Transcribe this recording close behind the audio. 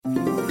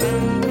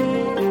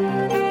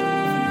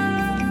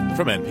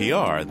From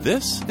NPR,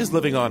 this is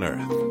Living on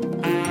Earth.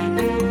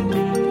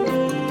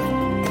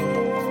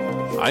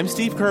 I'm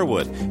Steve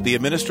Curwood. The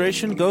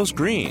administration goes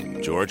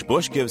green. George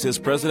Bush gives his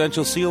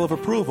presidential seal of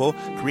approval,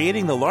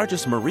 creating the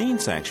largest marine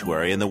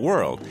sanctuary in the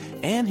world.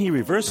 And he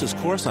reverses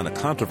course on a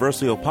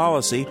controversial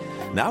policy.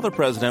 Now the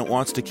president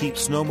wants to keep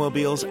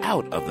snowmobiles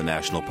out of the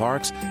national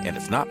parks, and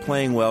it's not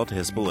playing well to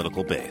his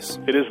political base.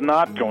 It is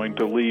not going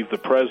to leave the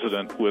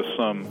president with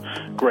some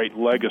great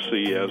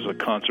legacy as a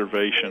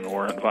conservation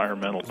or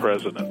environmental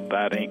president.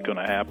 That ain't going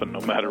to happen no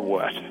matter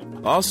what.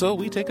 Also,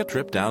 we take a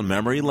trip down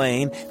memory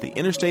lane. The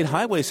interstate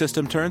highway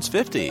system turns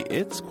 50.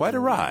 It's quite a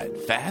ride,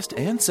 fast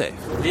and safe.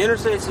 The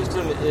interstate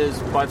system is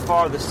by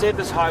far the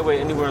safest highway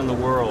anywhere in the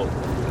world.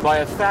 By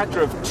a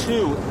factor of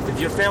 2, if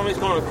your family's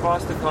going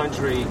across the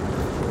country,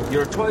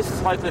 you're twice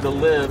as likely to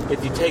live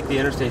if you take the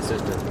interstate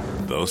system.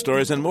 Those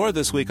stories and more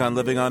this week on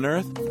Living on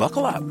Earth.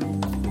 Buckle up.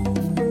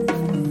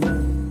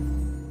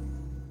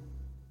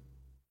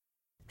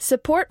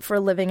 Support for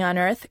Living on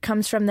Earth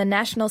comes from the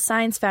National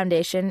Science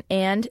Foundation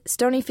and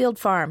Stonyfield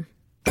Farm.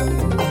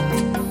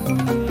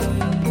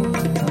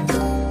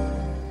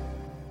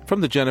 From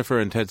the Jennifer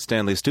and Ted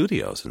Stanley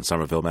studios in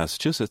Somerville,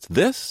 Massachusetts,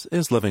 this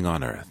is Living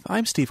on Earth.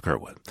 I'm Steve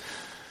Curwood.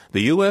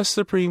 The U.S.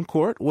 Supreme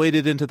Court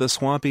waded into the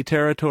swampy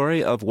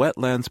territory of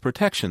wetlands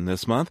protection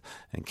this month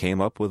and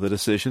came up with a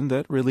decision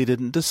that really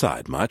didn't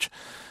decide much.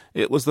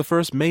 It was the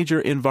first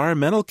major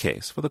environmental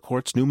case for the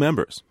court's new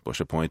members, Bush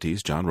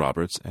appointees John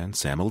Roberts and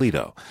Sam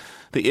Alito.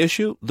 The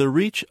issue, the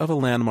reach of a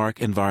landmark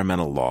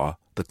environmental law,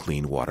 the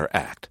Clean Water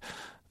Act.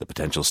 The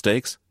potential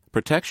stakes,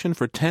 protection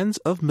for tens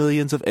of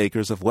millions of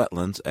acres of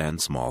wetlands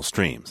and small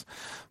streams.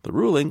 The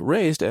ruling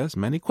raised as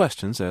many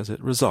questions as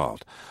it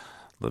resolved.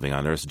 Living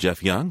on Earth's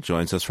Jeff Young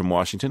joins us from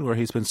Washington, where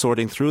he's been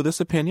sorting through this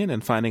opinion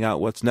and finding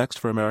out what's next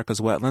for America's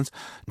wetlands.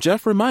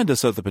 Jeff, remind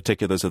us of the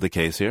particulars of the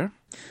case here.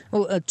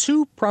 Well,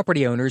 2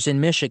 property owners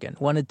in Michigan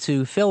wanted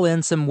to fill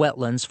in some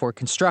wetlands for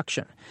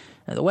construction.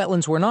 Now, the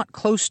wetlands were not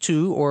close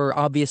to or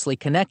obviously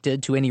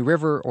connected to any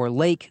river or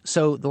lake,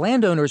 so the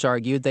landowners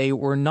argued they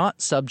were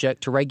not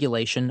subject to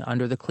regulation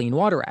under the Clean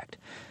Water Act.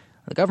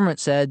 The government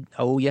said,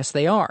 oh, yes,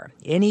 they are.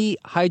 Any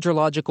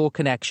hydrological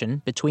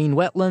connection between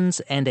wetlands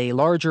and a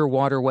larger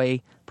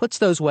waterway puts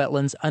those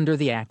wetlands under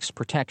the Act's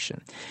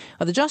protection.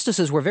 The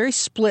justices were very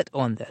split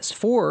on this.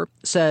 4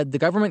 said the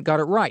government got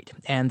it right,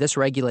 and this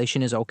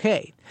regulation is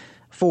okay.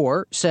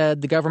 4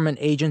 said the government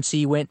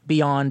agency went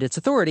beyond its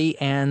authority,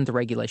 and the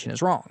regulation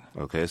is wrong.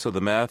 Okay, so the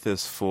math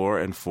is 4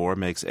 and 4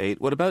 makes 8.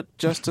 What about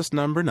Justice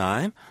number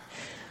 9?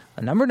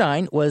 Number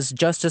 9 was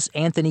Justice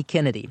Anthony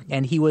Kennedy,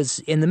 and he was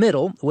in the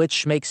middle,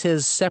 which makes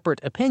his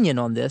separate opinion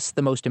on this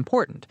the most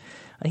important.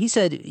 He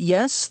said,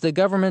 yes, the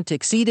government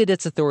exceeded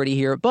its authority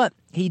here, but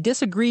he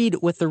disagreed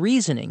with the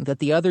reasoning that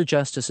the other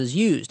justices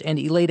used, and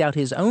he laid out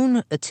his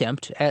own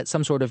attempt at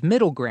some sort of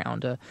middle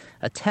ground,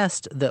 a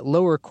test that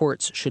lower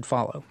courts should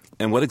follow.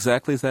 And what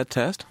exactly is that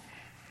test?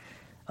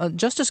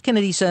 Justice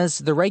Kennedy says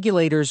the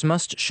regulators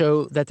must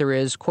show that there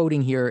is,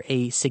 quoting here,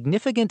 a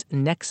significant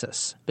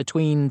nexus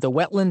between the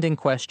wetland in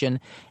question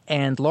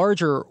and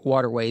larger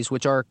waterways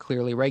which are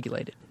clearly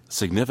regulated.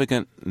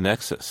 Significant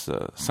nexus.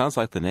 Sounds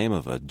like the name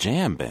of a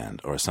jam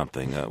band or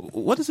something.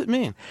 What does it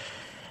mean?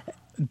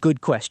 Good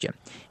question.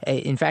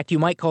 In fact, you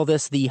might call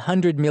this the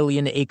 100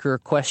 million acre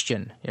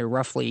question,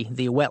 roughly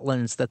the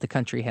wetlands that the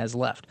country has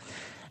left.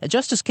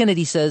 Justice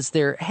Kennedy says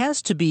there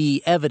has to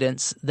be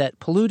evidence that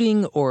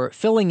polluting or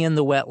filling in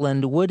the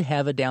wetland would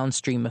have a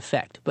downstream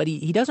effect, but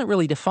he doesn't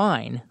really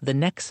define the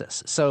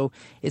nexus, so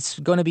it's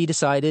going to be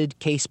decided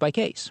case by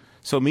case.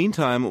 So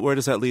meantime, where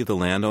does that leave the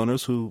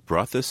landowners who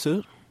brought this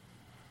suit?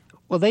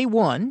 Well, they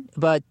won,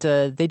 but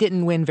they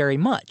didn't win very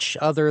much,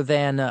 other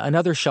than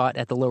another shot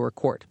at the lower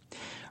court.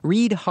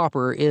 Reed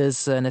Hopper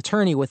is an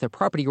attorney with a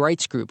property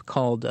rights group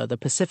called the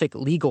Pacific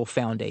Legal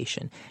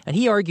Foundation, and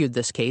he argued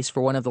this case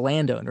for one of the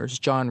landowners,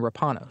 John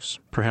Rapanos.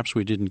 Perhaps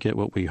we didn't get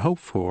what we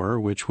hoped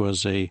for, which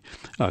was a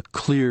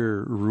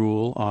clear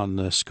rule on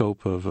the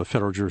scope of a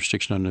federal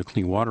jurisdiction under the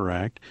Clean Water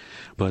Act,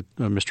 but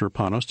Mr.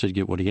 Rapanos did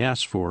get what he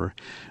asked for,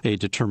 a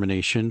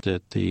determination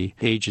that the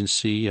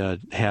agency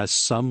has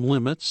some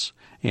limits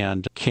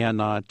and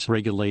cannot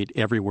regulate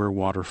everywhere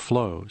water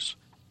flows.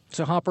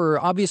 So Hopper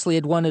obviously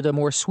had wanted a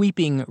more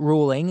sweeping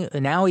ruling.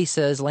 Now he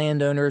says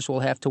landowners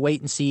will have to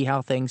wait and see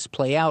how things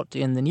play out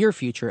in the near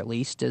future, at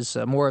least, as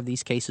more of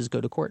these cases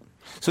go to court.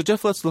 So,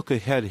 Jeff, let's look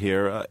ahead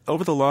here.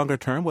 Over the longer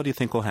term, what do you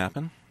think will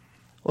happen?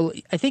 Well,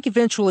 I think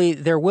eventually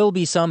there will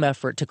be some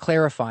effort to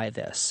clarify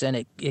this,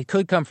 and it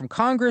could come from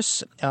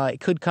Congress. It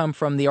could come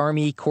from the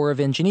Army Corps of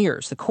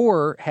Engineers. The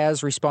Corps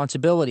has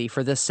responsibility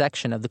for this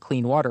section of the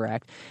Clean Water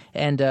Act,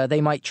 and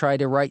they might try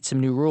to write some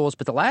new rules.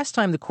 But the last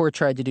time the Corps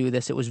tried to do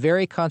this, it was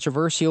very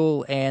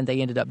controversial, and they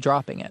ended up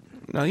dropping it.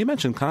 Now, you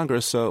mentioned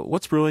Congress.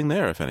 What's brewing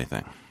there, if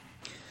anything?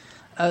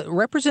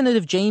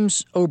 Representative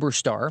James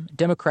Oberstar,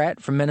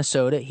 Democrat from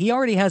Minnesota, he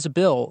already has a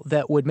bill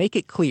that would make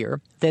it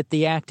clear that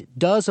the act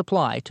does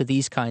apply to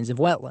these kinds of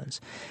wetlands.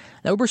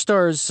 Now,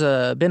 Oberstar's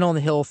been on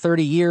the Hill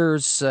 30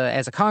 years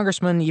as a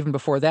congressman. Even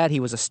before that, he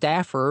was a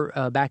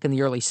staffer back in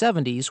the early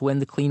 70s when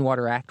the Clean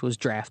Water Act was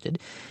drafted.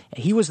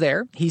 He was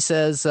there. He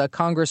says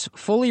Congress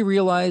fully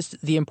realized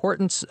the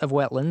importance of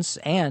wetlands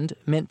and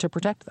meant to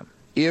protect them.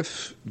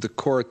 If the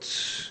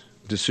court's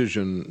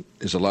decision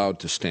is allowed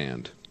to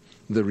stand,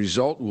 the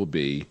result will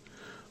be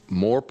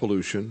more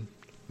pollution,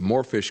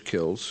 more fish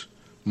kills,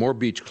 more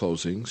beach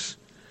closings,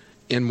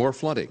 and more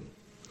flooding.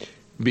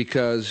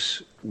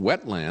 Because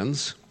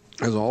wetlands,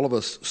 as all of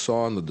us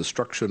saw in the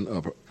destruction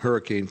of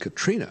Hurricane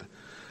Katrina,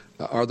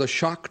 are the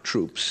shock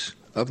troops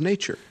of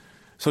nature.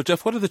 So,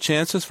 Jeff, what are the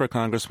chances for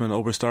Congressman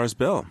Oberstar's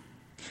bill?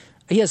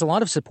 He has a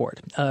lot of support,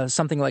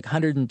 something like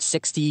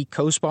 160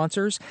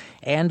 co-sponsors,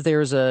 and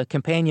there's a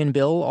companion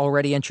bill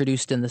already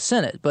introduced in the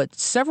Senate. But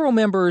several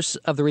members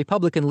of the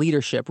Republican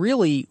leadership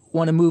really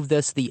want to move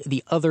this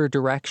the other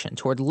direction,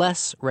 toward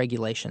less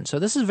regulation. So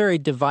this is very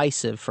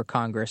divisive for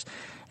Congress.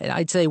 And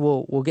I'd say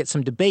we'll get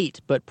some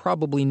debate, but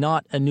probably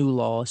not a new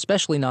law,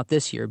 especially not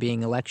this year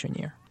being election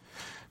year.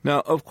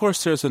 Now, of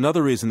course, there's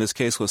another reason this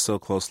case was so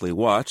closely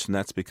watched, and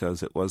that's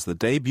because it was the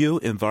debut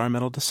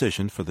environmental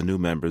decision for the new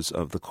members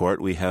of the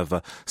court. We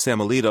have Sam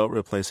Alito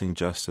replacing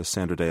Justice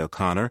Sandra Day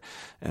O'Connor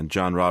and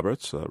John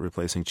Roberts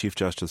replacing Chief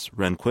Justice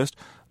Rehnquist.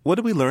 What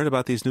did we learn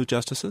about these new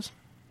justices?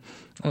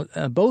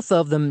 Both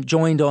of them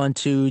joined on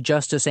to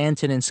Justice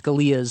Antonin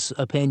Scalia's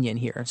opinion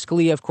here.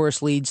 Scalia, of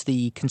course, leads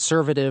the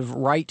conservative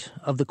right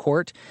of the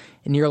court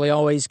and nearly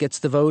always gets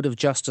the vote of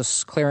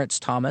Justice Clarence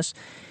Thomas.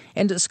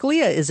 And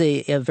Scalia is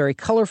a very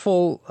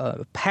colorful,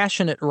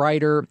 passionate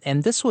writer,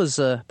 and this was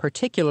a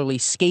particularly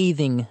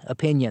scathing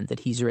opinion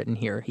that he's written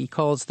here. He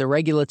calls the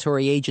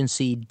regulatory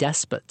agency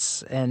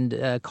despots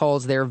and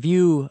calls their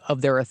view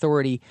of their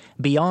authority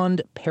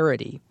beyond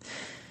parody.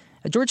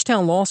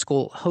 Georgetown Law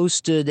School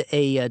hosted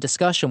a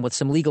discussion with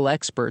some legal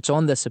experts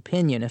on this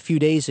opinion a few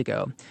days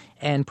ago,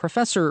 and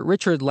Professor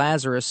Richard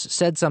Lazarus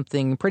said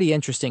something pretty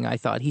interesting, I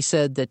thought. He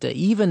said that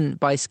even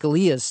by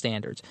Scalia's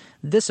standards,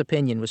 this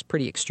opinion was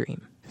pretty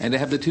extreme. And to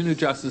have the two new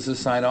justices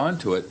sign on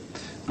to it,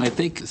 I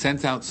think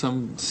sends out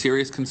some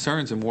serious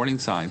concerns and warning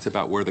signs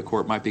about where the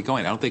court might be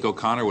going. I don't think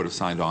O'Connor would have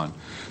signed on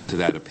to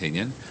that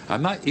opinion.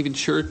 I'm not even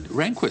sure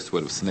Rehnquist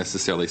would have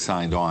necessarily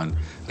signed on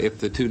if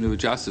the two new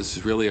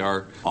justices really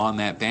are on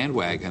that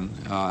bandwagon.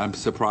 I'm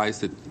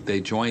surprised that they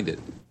joined it.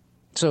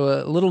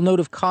 So a little note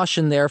of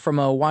caution there from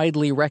a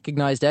widely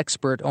recognized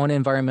expert on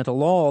environmental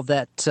law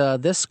that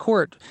this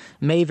court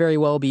may very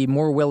well be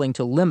more willing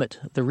to limit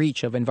the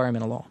reach of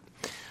environmental law.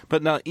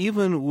 But now,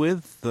 even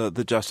with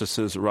the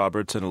Justices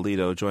Roberts and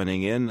Alito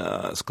joining in,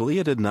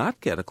 Scalia did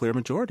not get a clear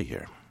majority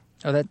here.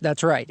 Oh,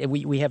 that's right.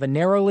 We have a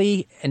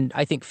narrowly, and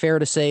I think fair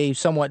to say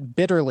somewhat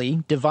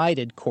bitterly,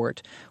 divided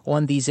court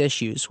on these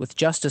issues, with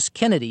Justice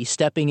Kennedy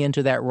stepping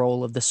into that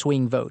role of the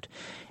swing vote.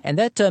 And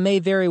that may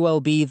very well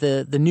be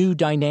the new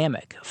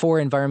dynamic for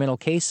environmental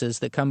cases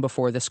that come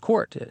before this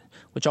court,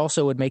 which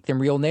also would make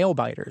them real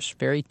nail-biters.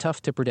 Very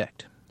tough to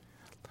predict.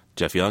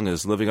 Jeff Young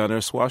is Living on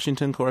Earth's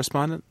Washington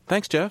correspondent.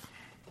 Thanks, Jeff.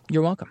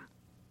 You're welcome.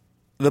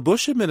 The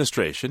Bush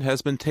administration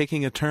has been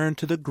taking a turn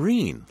to the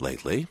green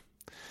lately.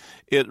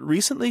 It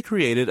recently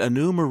created a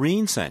new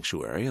marine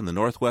sanctuary in the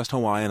northwest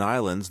Hawaiian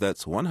Islands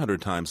that's 100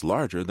 times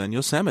larger than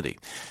Yosemite.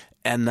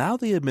 And now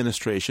the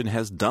administration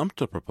has dumped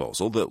a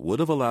proposal that would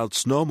have allowed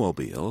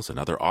snowmobiles and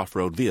other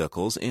off-road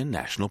vehicles in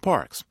national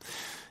parks.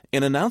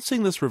 In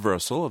announcing this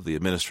reversal of the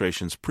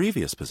administration's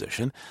previous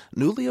position,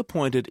 newly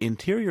appointed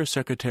Interior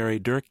Secretary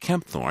Dirk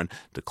Kempthorne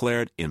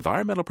declared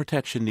environmental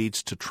protection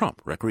needs to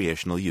trump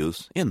recreational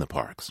use in the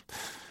parks.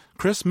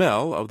 Chris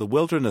Mell of the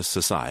Wilderness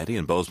Society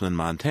in Bozeman,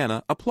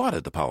 Montana,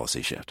 applauded the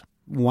policy shift.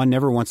 One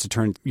never wants to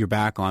turn your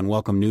back on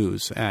welcome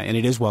news, and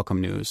it is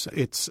welcome news.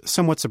 It's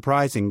somewhat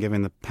surprising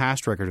given the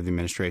past record of the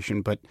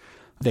administration, but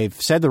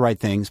they've said the right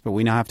things, but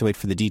we now have to wait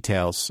for the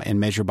details and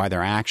measure by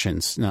their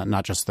actions,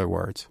 not just their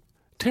words.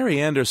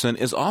 Terry Anderson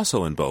is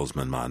also in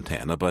Bozeman,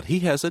 Montana, but he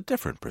has a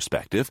different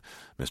perspective.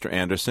 Mr.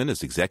 Anderson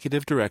is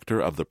executive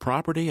director of the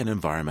Property and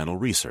Environmental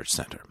Research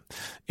Center.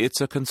 It's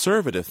a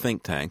conservative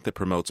think tank that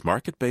promotes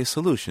market-based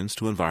solutions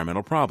to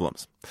environmental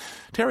problems.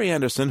 Terry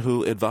Anderson,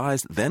 who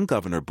advised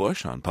then-Governor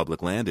Bush on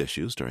public land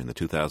issues during the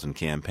 2000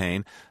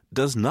 campaign,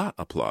 does not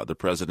applaud the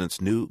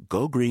president's new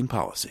Go Green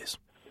policies.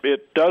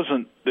 It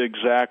doesn't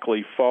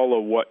exactly follow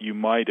what you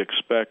might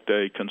expect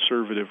a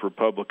conservative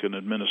Republican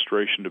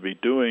administration to be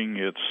doing.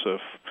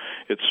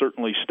 It's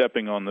certainly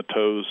stepping on the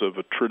toes of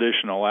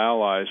traditional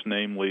allies,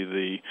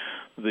 namely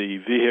the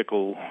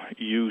vehicle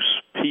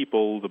use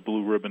people, the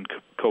Blue Ribbon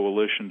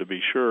Coalition to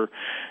be sure,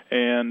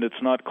 and it's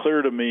not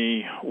clear to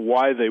me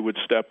why they would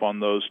step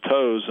on those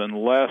toes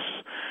unless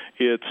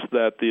it's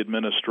that the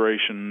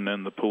administration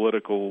and the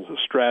political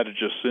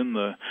strategists in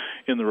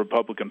the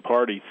Republican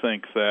Party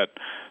think that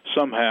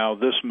somehow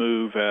this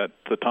move at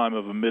the time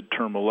of a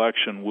midterm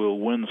election will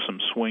win some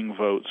swing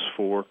votes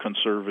for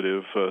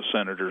conservative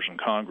senators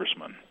and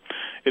congressmen.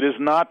 it is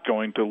not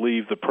going to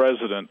leave the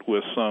president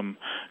with some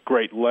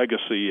great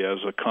legacy as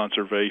a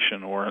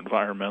conservation or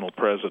environmental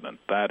president.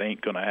 That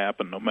ain't going to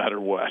happen no matter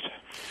what.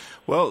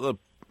 Well,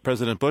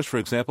 President Bush, for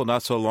example,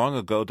 not so long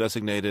ago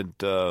designated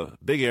a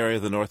big area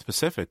of the North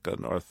Pacific,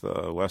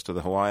 northwest of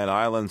the Hawaiian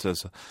Islands,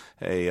 as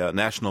a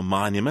national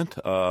monument,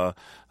 a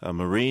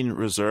marine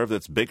reserve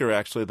that's bigger,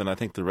 actually, than I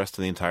think the rest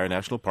of the entire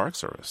National Park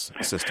Service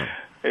system.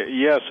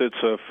 Yes,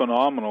 it's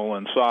phenomenal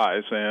in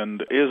size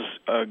and is,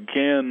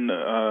 again,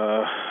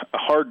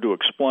 hard to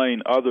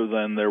explain other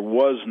than there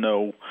was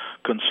no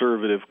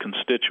conservative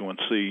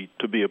constituency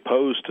to be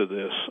opposed to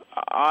this.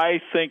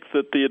 I think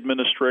that the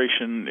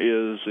administration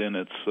is, in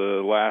its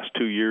last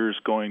 2 years,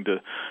 going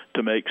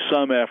to make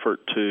some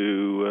effort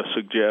to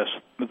suggest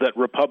that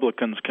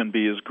Republicans can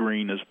be as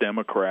green as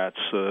Democrats,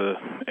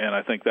 and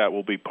I think that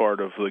will be part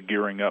of the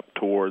gearing up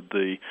toward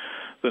the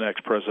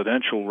next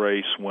presidential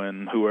race,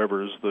 when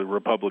whoever is the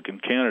Republican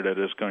candidate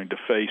is going to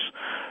face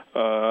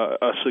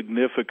a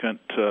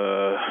significant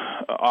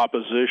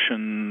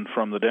opposition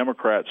from the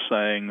Democrats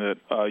saying that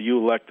you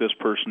elect this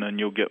person and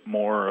you'll get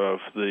more of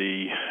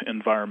the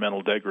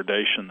environmental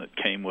degradation that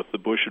came with the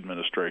Bush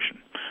administration.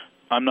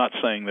 I'm not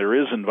saying there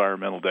is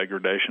environmental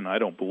degradation. I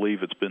don't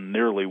believe it's been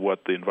nearly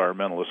what the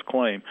environmentalists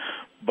claim,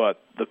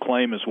 but the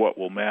claim is what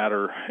will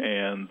matter,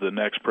 and the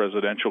next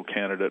presidential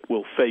candidate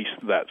will face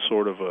that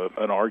sort of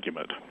an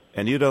argument.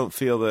 And you don't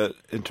feel that,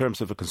 in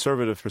terms of a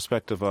conservative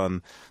perspective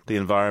on the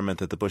environment,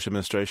 that the Bush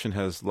administration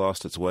has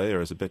lost its way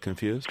or is a bit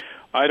confused?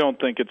 I don't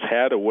think it's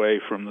had a way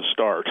from the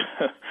start.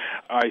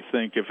 I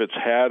think if it's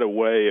had a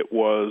way, it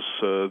was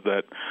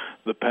that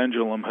the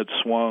pendulum had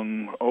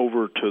swung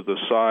over to the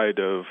side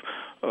of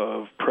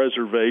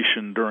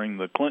preservation during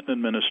the Clinton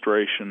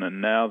administration,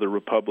 and now the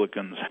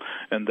Republicans,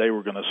 and they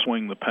were going to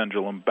swing the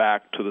pendulum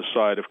back to the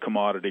side of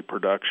commodity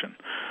production.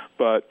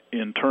 But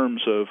in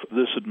terms of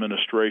this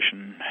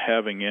administration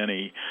having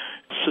any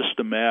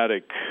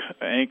systematic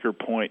anchor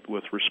point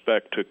with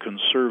respect to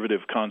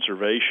conservative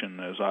conservation,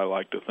 as I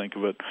like to think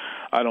of it,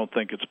 I don't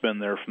think it's been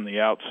there from the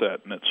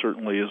outset, and it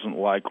certainly isn't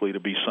likely to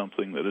be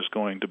something that is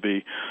going to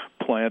be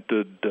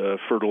planted,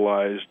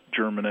 fertilized,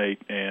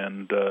 germinate,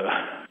 and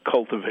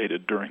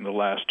cultivated during the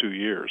last 2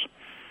 years.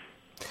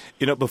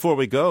 You know, before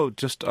we go,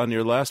 just on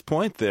your last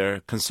point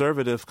there,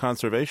 conservative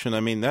conservation,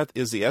 I mean, that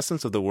is the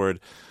essence of the word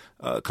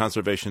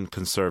conservation,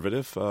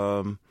 conservative.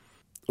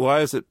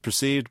 Why is it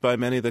perceived by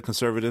many that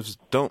conservatives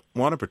don't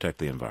want to protect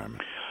the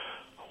environment?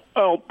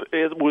 Well,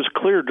 it was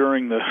clear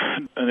during the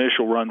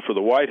initial run for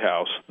the White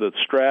House that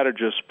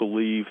strategists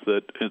believed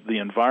that the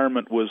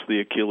environment was the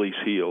Achilles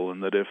heel,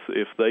 and that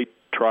if they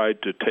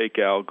tried to take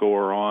Al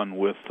Gore on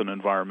with an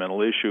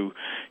environmental issue,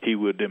 he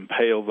would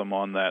impale them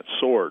on that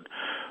sword.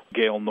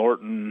 Gail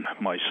Norton,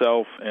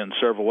 myself, and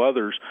several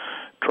others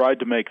tried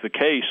to make the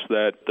case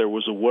that there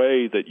was a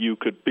way that you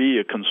could be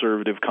a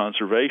conservative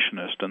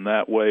conservationist, and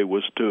that way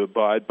was to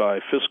abide by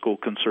fiscal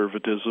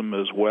conservatism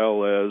as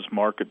well as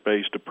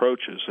market-based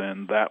approaches,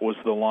 and that was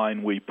the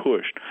line we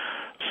pushed.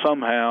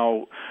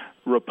 Somehow,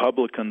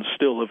 Republicans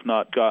still have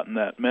not gotten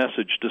that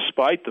message,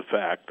 despite the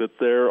fact that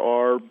there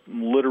are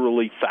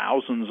literally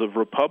thousands of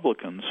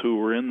Republicans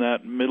who are in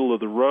that middle of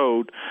the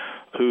road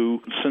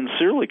who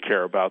sincerely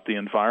care about the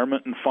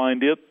environment and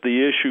find it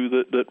the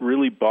issue that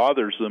really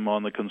bothers them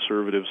on the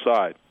conservative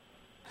side.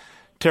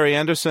 Terry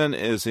Anderson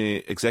is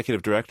the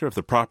Executive Director of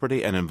the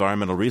Property and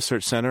Environmental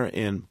Research Center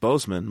in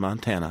Bozeman,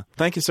 Montana.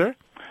 Thank you, sir.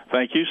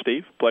 Thank you,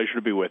 Steve. Pleasure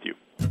to be with you.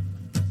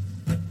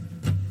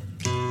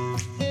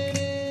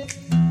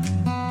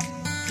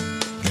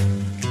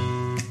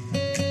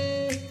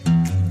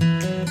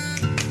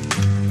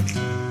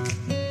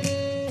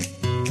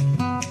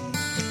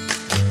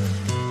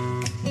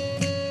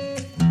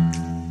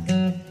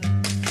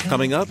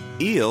 Coming up,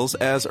 eels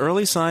as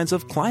early signs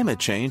of climate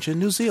change in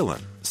New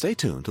Zealand. Stay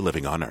tuned to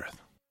Living on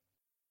Earth.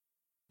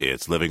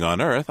 It's Living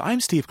on Earth.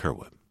 I'm Steve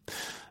Curwood.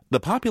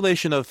 The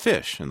population of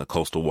fish in the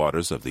coastal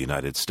waters of the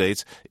United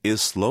States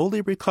is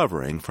slowly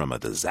recovering from a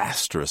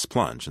disastrous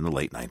plunge in the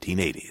late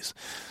 1980s.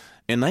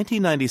 In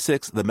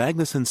 1996, the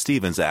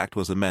Magnuson-Stevens Act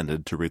was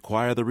amended to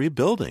require the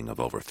rebuilding of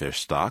overfished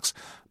stocks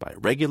by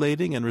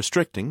regulating and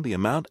restricting the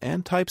amount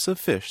and types of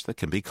fish that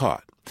can be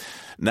caught.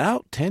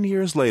 Now, 10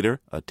 years later,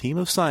 a team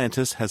of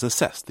scientists has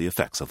assessed the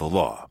effects of the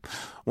law.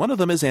 One of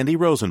them is Andy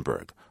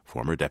Rosenberg,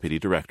 former Deputy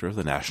Director of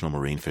the National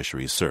Marine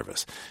Fisheries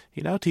Service.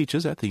 He now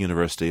teaches at the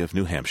University of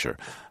New Hampshire.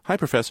 Hi,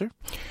 Professor.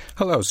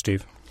 Hello,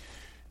 Steve.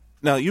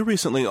 Now, you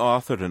recently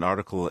authored an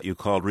article that you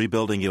called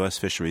Rebuilding U.S.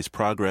 Fisheries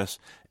Progress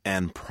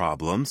and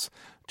Problems.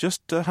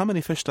 Just how many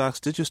fish stocks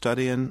did you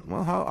study, and,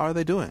 well, how are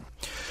they doing?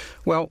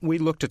 Well, we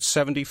looked at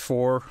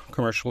 74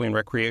 commercially and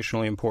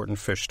recreationally important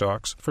fish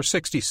stocks. For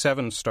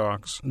 67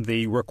 stocks,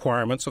 the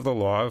requirements of the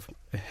law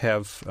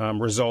have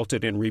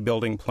resulted in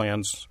rebuilding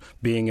plans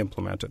being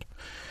implemented.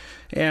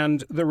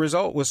 And the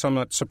result was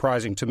somewhat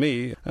surprising to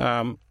me.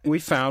 We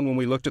found when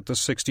we looked at the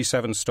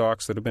 67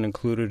 stocks that have been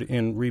included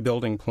in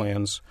rebuilding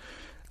plans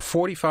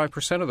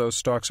 45% of those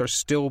stocks are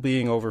still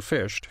being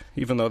overfished,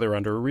 even though they're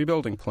under a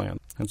rebuilding plan.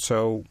 And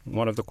so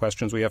one of the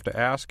questions we have to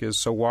ask is,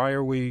 so why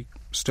are we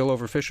still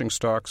overfishing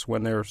stocks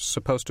when they're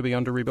supposed to be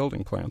under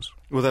rebuilding plans?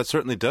 Well, that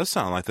certainly does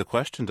sound like the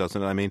question,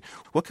 doesn't it? I mean,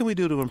 what can we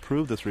do to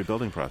improve this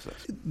rebuilding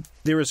process?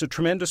 There is a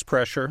tremendous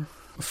pressure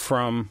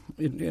from,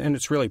 and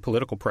it's really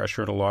political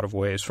pressure in a lot of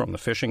ways, from the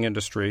fishing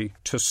industry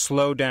to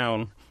slow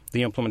down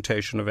the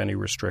implementation of any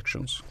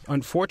restrictions.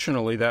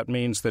 Unfortunately, that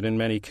means that in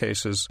many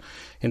cases,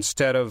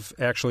 instead of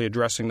actually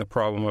addressing the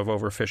problem of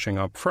overfishing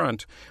up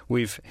front,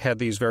 we've had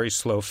these very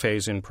slow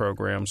phase-in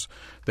programs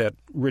that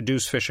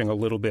reduce fishing a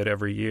little bit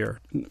every year.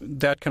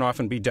 That can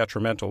often be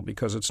detrimental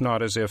because it's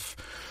not as if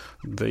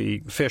the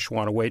fish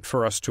want to wait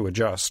for us to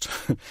adjust.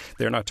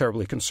 They're not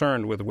terribly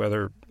concerned with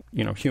whether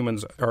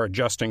humans are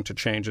adjusting to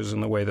changes in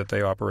the way that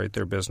they operate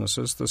their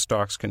businesses. The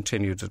stocks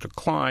continue to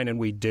decline, and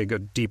we dig a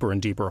deeper and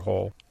deeper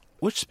hole.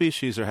 Which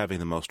species are having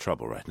the most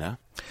trouble right now?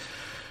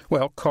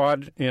 Well,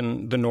 cod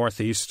in the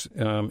Northeast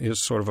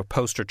is sort of a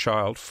poster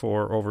child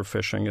for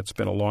overfishing. It's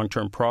been a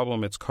long-term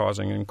problem. It's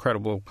causing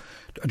incredible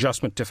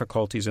adjustment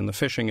difficulties in the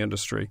fishing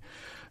industry.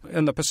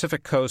 In the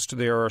Pacific Coast,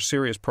 there are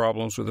serious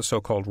problems with the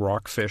so-called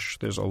rockfish.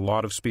 There's a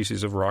lot of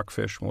species of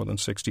rockfish, more than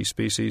 60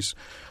 species,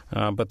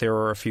 but there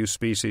are a few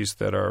species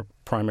that are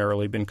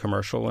primarily been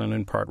commercial and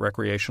in part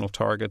recreational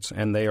targets,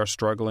 and they are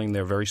struggling.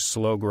 They're very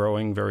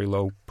slow-growing, very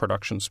low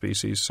production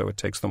species, so it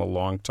takes them a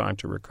long time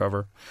to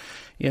recover.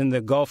 In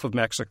the Gulf of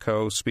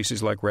Mexico,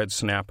 species like red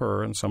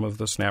snapper and some of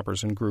the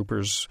snappers and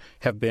groupers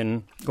have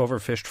been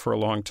overfished for a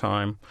long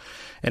time.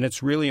 And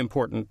it's really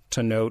important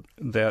to note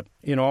that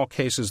in all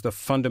cases, the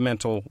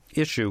fundamental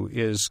issue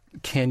is,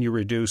 can you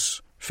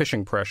reduce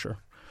fishing pressure?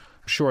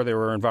 Sure, there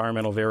are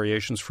environmental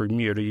variations from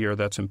year to year.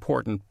 That's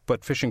important.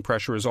 But fishing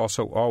pressure is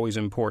also always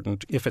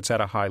important if it's at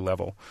a high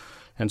level.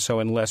 And so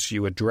unless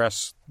you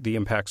address the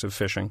impacts of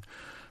fishing,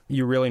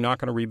 you're really not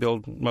going to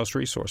rebuild most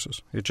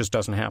resources. It just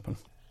doesn't happen.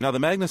 Now, the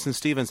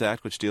Magnuson-Stevens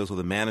Act, which deals with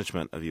the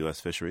management of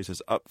U.S. fisheries,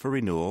 is up for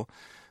renewal.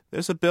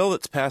 There's a bill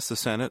that's passed the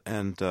Senate,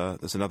 and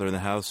there's another in the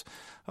House.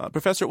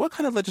 Professor, what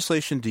kind of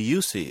legislation do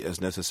you see as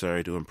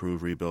necessary to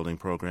improve rebuilding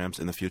programs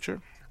in the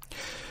future?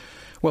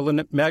 Well, the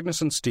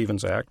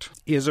Magnuson-Stevens Act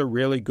is a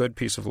really good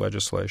piece of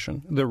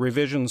legislation. The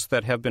revisions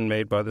that have been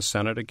made by the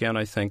Senate, again,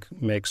 I think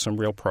make some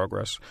real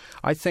progress.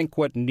 I think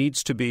what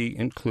needs to be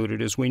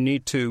included is we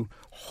need to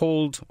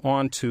hold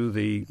on to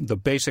the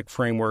basic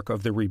framework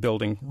of the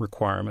rebuilding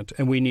requirement,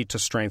 and we need to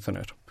strengthen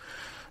it.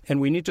 And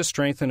we need to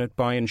strengthen it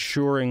by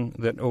ensuring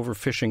that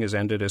overfishing is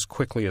ended as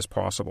quickly as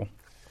possible.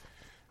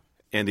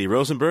 Andy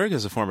Rosenberg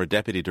is a former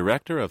deputy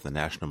director of the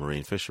National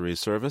Marine Fisheries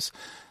Service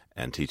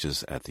and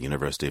teaches at the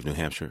University of New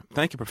Hampshire.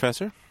 Thank you,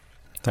 Professor.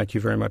 Thank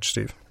you very much,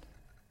 Steve.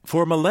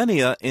 For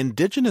millennia,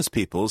 indigenous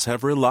peoples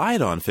have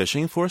relied on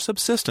fishing for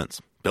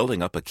subsistence,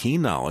 building up a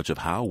keen knowledge of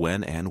how,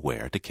 when, and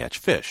where to catch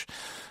fish.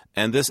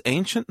 And this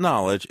ancient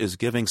knowledge is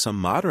giving some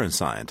modern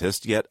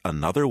scientists yet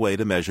another way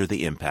to measure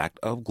the impact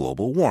of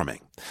global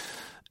warming.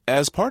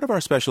 As part of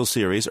our special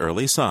series,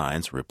 Early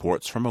Signs,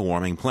 Reports from a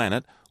Warming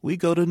Planet, we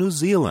go to New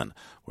Zealand,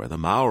 where the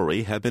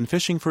Maori have been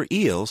fishing for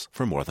eels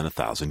for more than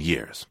 1,000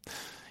 years.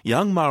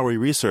 Young Maori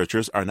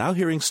researchers are now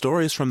hearing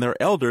stories from their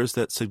elders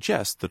that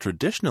suggest the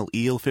traditional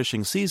eel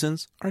fishing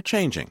seasons are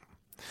changing.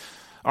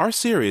 Our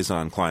series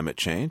on climate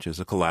change is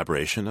a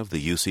collaboration of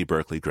the UC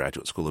Berkeley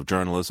Graduate School of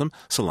Journalism,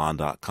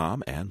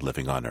 Salon.com, and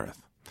Living on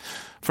Earth.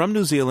 From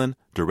New Zealand,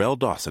 Darrell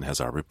Dawson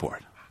has our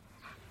report.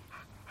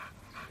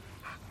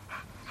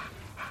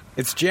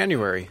 It's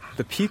January,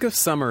 the peak of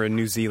summer in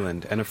New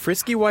Zealand, and a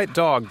frisky white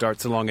dog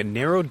darts along a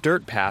narrow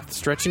dirt path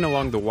stretching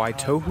along the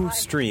Waitohu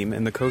stream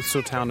in the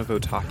coastal town of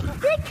Otaki.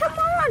 Hey, come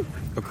on!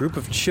 A group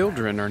of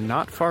children are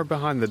not far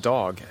behind the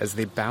dog as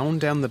they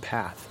bound down the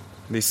path.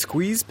 They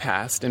squeeze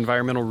past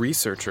environmental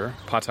researcher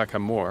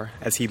Pataka Moore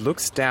as he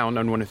looks down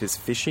on one of his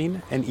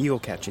fishing and eel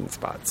catching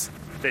spots.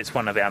 That's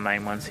one of our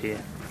main ones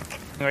here.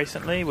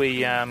 Recently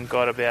we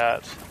got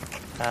about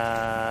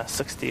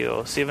 60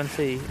 or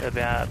 70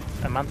 about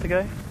a month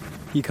ago.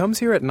 He comes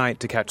here at night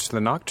to catch the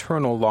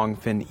nocturnal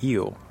longfin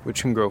eel,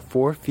 which can grow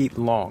 4 feet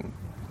long.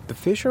 The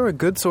fish are a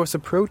good source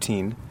of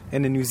protein,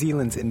 and in New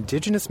Zealand's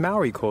indigenous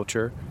Maori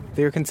culture,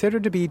 they are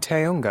considered to be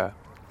teunga,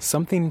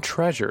 something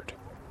treasured.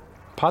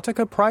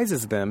 Pataka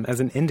prizes them as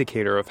an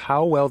indicator of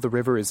how well the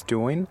river is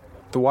doing,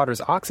 the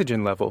water's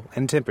oxygen level,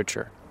 and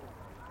temperature.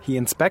 He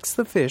inspects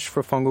the fish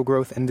for fungal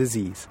growth and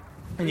disease.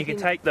 And you can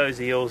take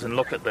those eels and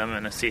look at them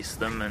and assess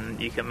them,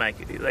 and you can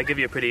they give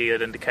you a pretty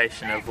good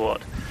indication of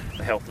what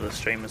the health of the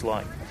stream is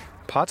like.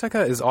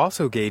 Pataka is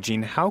also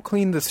gauging how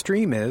clean the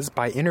stream is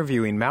by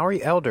interviewing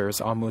Maori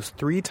elders almost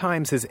 3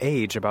 times his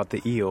age about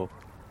the eel.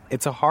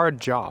 It's a hard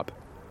job.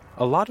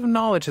 A lot of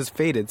knowledge has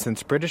faded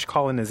since British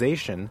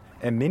colonization,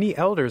 and many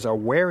elders are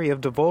wary of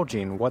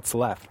divulging what's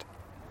left.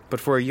 But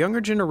for a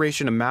younger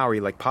generation of Maori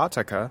like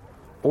Pataka,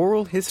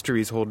 oral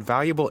histories hold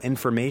valuable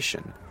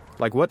information,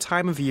 like what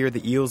time of year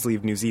the eels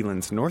leave New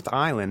Zealand's North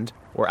Island,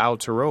 or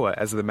Aotearoa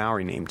as the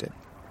Maori named it.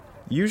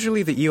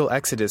 Usually the eel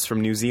exodus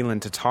from New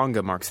Zealand to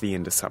Tonga marks the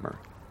end of summer.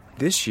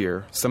 This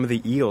year, some of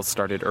the eels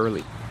started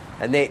early.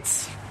 And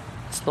it's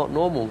not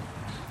normal.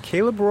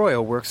 Caleb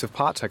Royal works with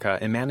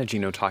Pātaka in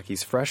managing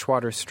Otaki's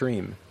freshwater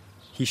stream.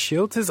 He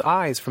shields his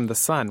eyes from the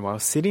sun while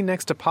sitting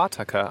next to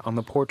Pātaka on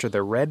the porch of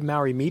their red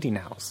Maori meeting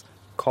house,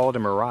 called a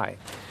marae.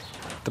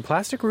 The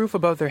plastic roof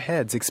above their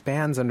heads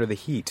expands under the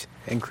heat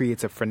and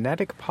creates a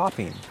frenetic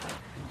popping.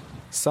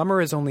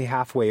 Summer is only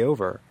halfway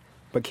over,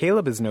 but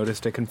Caleb has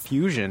noticed a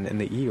confusion in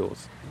the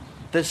eels.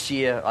 This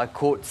year I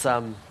caught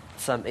some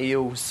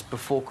eels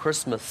before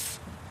Christmas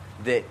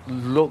that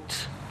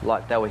looked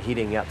like they were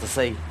heading out to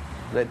sea.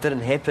 That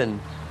didn't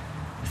happen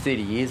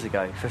 30 years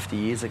ago, 50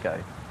 years ago.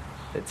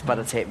 But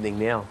it's happening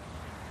now.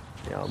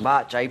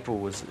 March,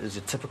 April is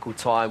a typical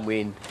time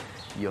when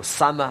your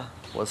summer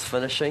was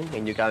finishing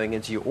and you're going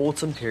into your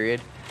autumn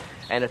period,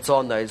 and it's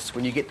on those,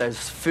 when you get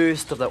those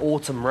first of the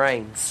autumn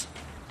rains,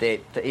 that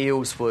the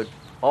eels would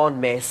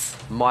en masse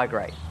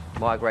migrate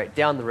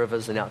down the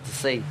rivers and out to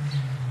sea.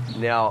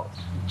 Now,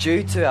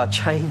 due to our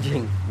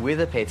changing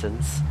weather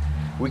patterns,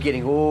 we're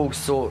getting all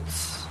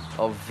sorts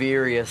of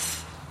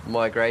various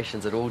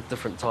migrations at all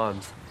different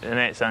times. And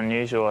that's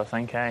unusual, I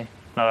think, eh?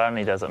 Not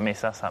only does it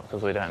mess us up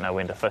because we don't know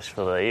when to fish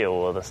for the eel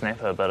or the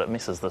snapper, but it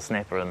messes the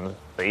snapper and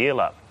the eel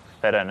up.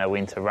 They don't know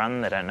when to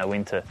run, they don't know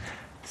when to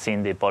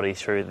send their body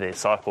through their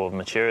cycle of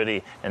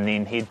maturity and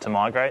then head to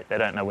migrate. They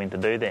don't know when to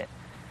do that.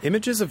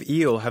 Images of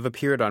eel have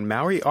appeared on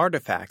Maori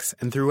artifacts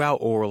and throughout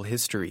oral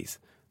histories.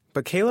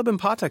 But Caleb and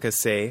Pātaka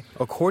say,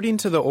 according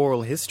to the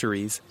oral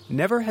histories,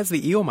 never has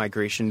the eel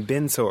migration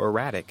been so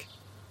erratic.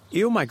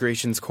 Eel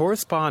migrations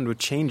correspond with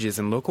changes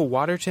in local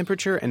water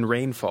temperature and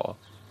rainfall.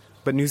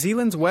 But New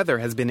Zealand's weather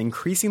has been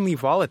increasingly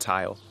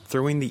volatile,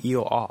 throwing the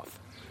eel off.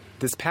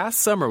 This past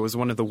summer was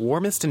one of the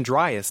warmest and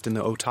driest in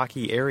the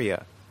Otaki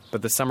area,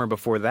 but the summer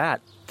before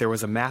that, there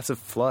was a massive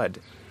flood.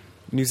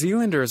 New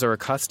Zealanders are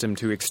accustomed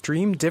to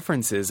extreme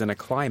differences in a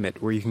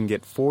climate where you can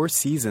get 4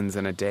 seasons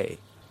in a day.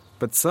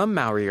 But some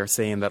Maori are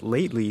saying that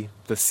lately,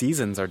 the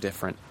seasons are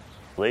different.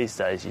 These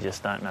days, you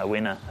just don't know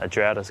when a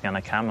drought is going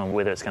to come and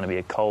whether it's going to be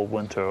a cold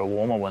winter or a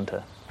warmer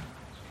winter.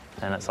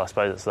 And I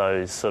suppose it's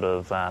those sort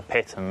of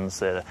patterns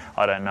that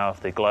I don't know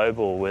if they're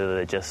global or whether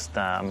they're just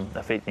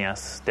affecting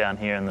us down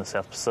here in the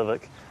South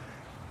Pacific.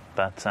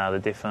 But they're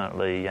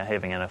definitely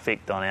having an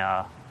effect on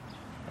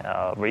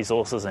our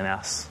resources and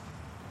us.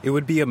 It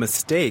would be a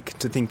mistake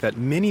to think that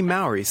many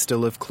Maori still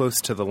live close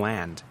to the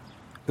land.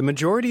 The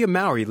majority of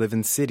Maori live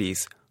in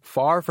cities,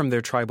 far from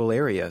their tribal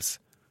areas.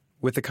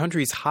 With the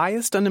country's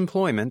highest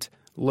unemployment,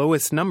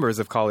 lowest numbers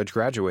of college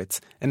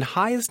graduates, and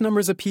highest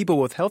numbers of people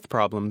with health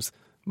problems,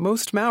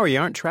 most Maori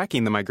aren't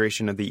tracking the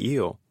migration of the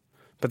eel.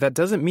 But that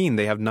doesn't mean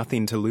they have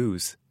nothing to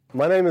lose.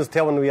 My name is Te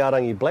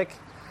Awanuiarangi Black.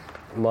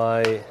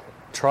 My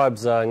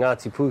tribes are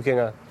Ngāti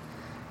Pūkenga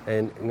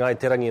and Ngai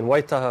Te Rangi and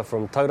Waitaha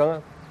from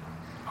Tauranga.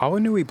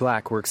 Awanui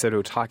Black works at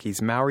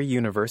Otaki's Maori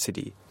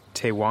University,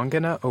 Te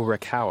Wangana o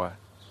Rakawa.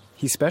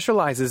 He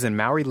specializes in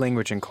Maori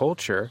language and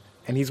culture,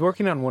 and he's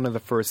working on one of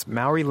the first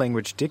Maori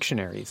language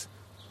dictionaries.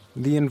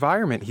 The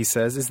environment, he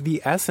says, is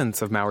the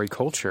essence of Maori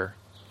culture,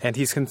 and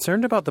he's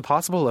concerned about the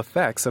possible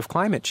effects of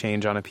climate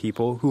change on a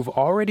people who've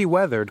already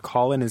weathered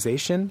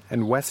colonization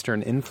and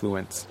Western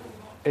influence.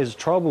 As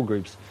tribal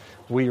groups,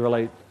 we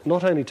relate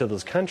not only to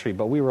this country,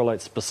 but we relate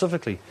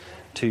specifically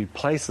to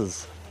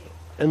places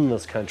in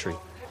this country,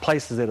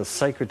 places that are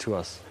sacred to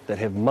us, that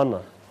have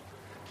mana,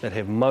 that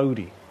have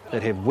mauri,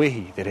 that have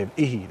wehi, that have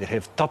ihi, that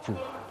have tapu.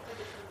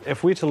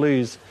 If we're to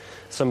lose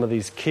some of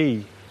these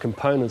key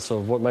components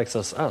of what makes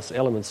us us,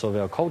 elements of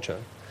our culture,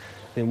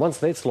 then once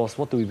that's lost,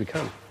 what do we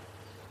become?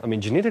 I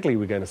mean, genetically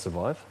we're going to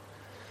survive,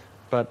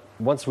 but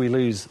once we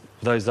lose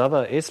those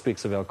other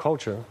aspects of our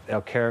culture,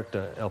 our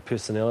character, our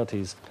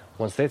personalities,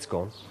 once that's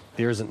gone,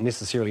 there isn't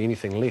necessarily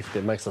anything left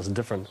that makes us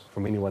different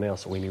from anyone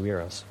else or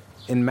anywhere else.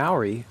 In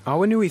Maori,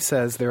 Awanui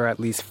says there are at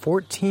least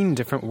 14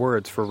 different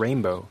words for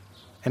rainbow,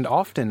 and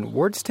often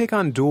words take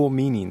on dual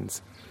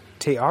meanings.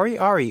 Te ari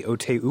ari o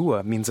te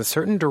ua means a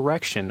certain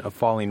direction of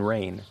falling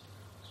rain.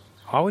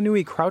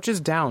 Awanui crouches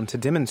down to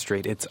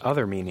demonstrate its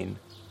other meaning.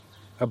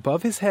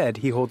 Above his head,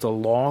 he holds a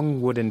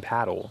long wooden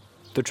paddle,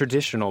 the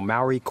traditional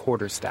Maori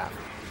quarterstaff.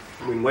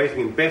 When waiting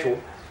in battle,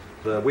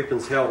 the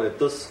weapon's held at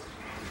this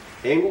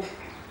angle,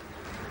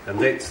 and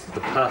that's the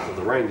path of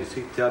the rain. You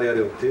see, te ari ari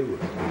o te ua.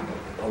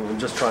 I'm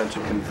just trying to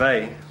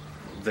convey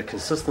the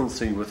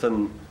consistency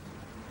within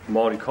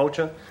Māori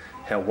culture,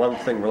 how one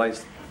thing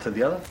relates to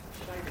the other.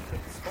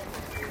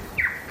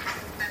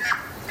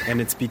 And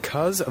it's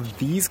because of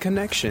these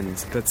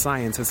connections that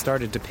science has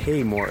started to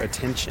pay more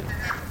attention.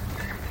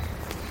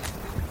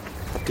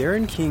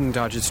 Darren King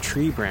dodges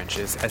tree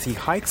branches as he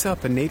hikes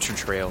up a nature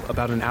trail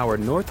about an hour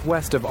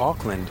northwest of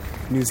Auckland,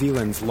 New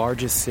Zealand's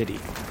largest city.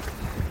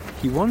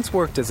 He once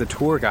worked as a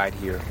tour guide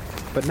here,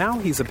 but now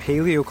he's a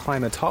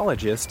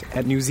paleoclimatologist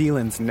at New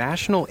Zealand's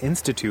National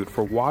Institute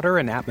for Water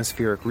and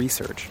Atmospheric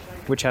Research,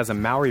 which has a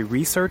Maori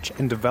research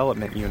and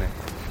development unit.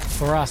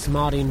 For us,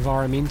 Māori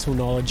environmental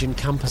knowledge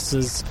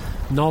encompasses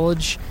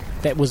knowledge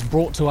that was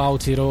brought to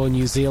Aotearoa,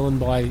 New Zealand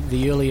by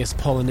the earliest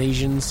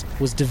Polynesians,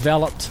 was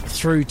developed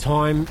through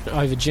time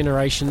over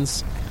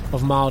generations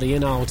of Māori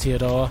in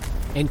Aotearoa,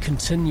 and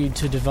continued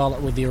to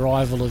develop with the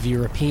arrival of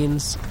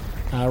Europeans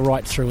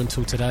right through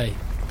until today.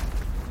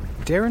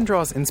 Darren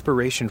draws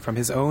inspiration from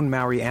his own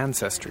Maori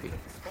ancestry.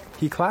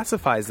 He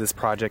classifies this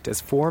project as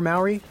for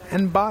Maori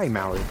and by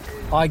Maori.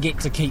 I get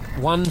to keep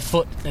 1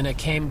 foot in a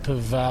camp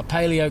of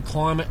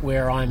paleoclimate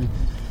where I'm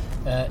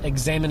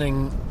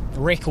examining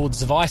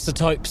records of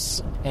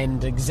isotopes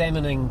and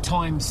examining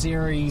time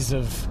series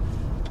of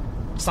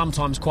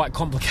sometimes quite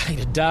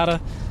complicated data.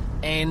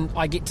 And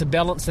I get to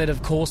balance that,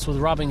 of course, with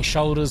rubbing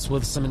shoulders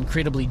with some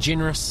incredibly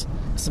generous,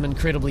 some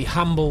incredibly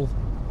humble,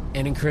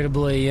 and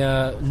incredibly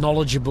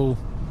knowledgeable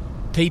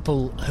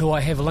people who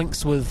I have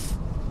links with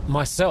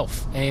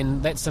myself.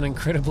 And that's an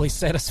incredibly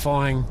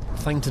satisfying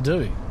thing to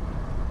do.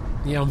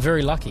 Yeah, I'm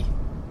very lucky.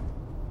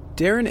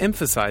 Darren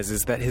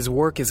emphasizes that his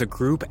work is a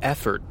group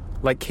effort.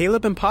 Like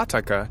Caleb and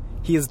Pataka,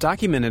 he has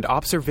documented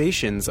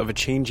observations of a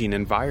changing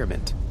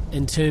environment.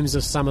 In terms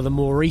of some of the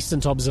more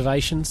recent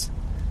observations,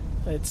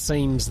 it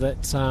seems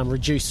that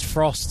reduced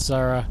frosts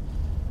are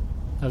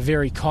a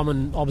very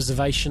common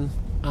observation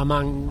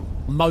among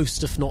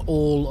most, if not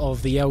all,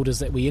 of the elders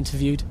that we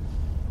interviewed.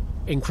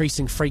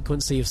 Increasing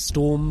frequency of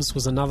storms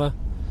was another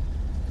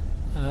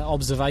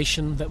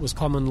observation that was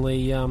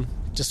commonly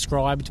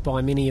described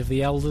by many of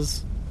the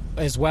elders,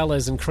 as well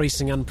as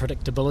increasing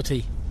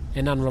unpredictability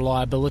and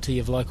unreliability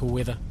of local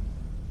weather.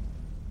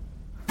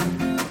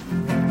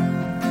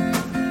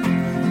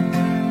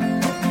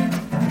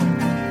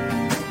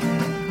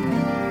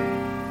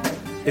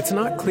 It's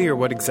not clear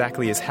what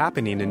exactly is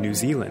happening in New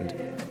Zealand.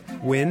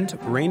 Wind,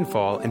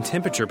 rainfall, and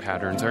temperature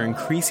patterns are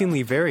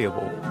increasingly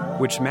variable,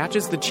 which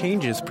matches the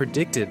changes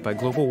predicted by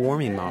global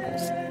warming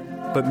models.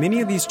 But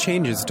many of these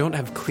changes don't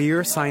have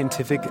clear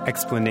scientific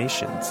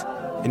explanations,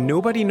 and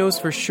nobody knows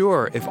for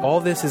sure if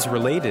all this is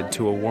related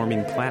to a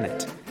warming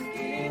planet.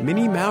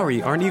 Many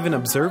Maori aren't even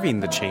observing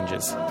the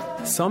changes.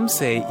 Some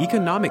say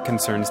economic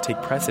concerns take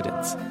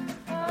precedence.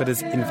 But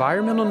as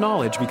environmental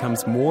knowledge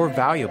becomes more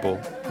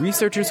valuable,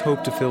 researchers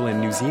hope to fill in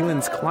New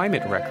Zealand's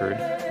climate record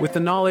with the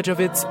knowledge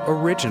of its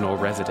original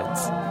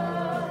residents.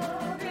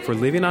 For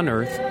Living on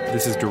Earth,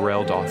 this is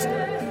Darrell Dawson.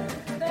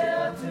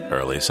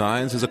 Early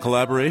Signs is a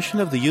collaboration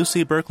of the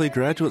UC Berkeley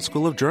Graduate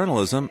School of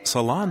Journalism,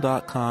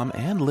 Salon.com,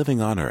 and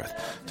Living on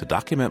Earth to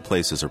document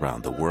places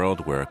around the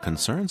world where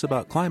concerns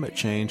about climate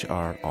change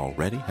are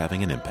already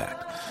having an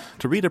impact.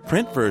 To read a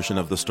print version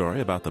of the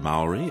story about the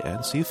Maori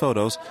and see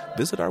photos,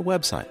 visit our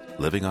website,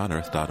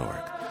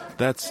 livingonearth.org.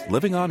 That's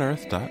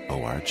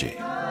livingonearth.org.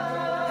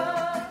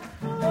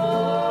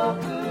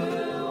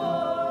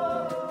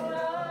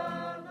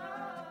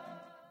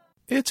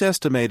 It's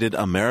estimated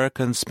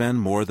Americans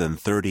spend more than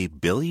 $30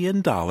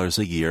 billion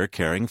a year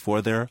caring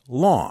for their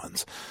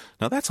lawns.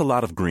 Now, that's a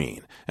lot of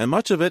green, and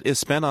much of it is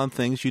spent on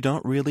things you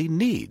don't really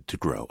need to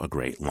grow a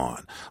great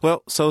lawn.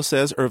 Well, so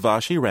says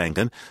Urvashi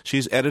Rangan.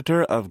 She's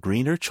editor of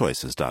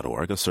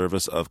greenerchoices.org, a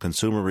service of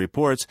Consumer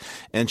Reports,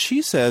 and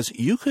she says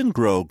you can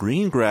grow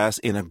green grass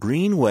in a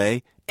green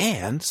way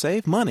and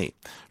save money.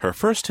 Her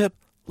first tip,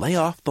 lay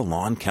off the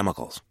lawn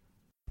chemicals.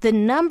 The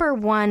number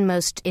one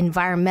most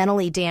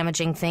environmentally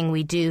damaging thing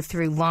we do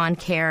through lawn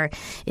care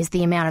is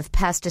the amount of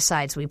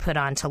pesticides we put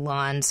onto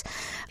lawns.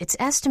 It's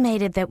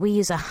estimated that we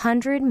use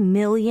 100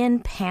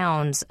 million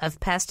pounds of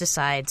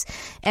pesticides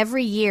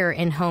every year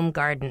in home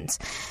gardens,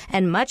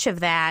 and much of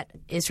that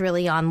is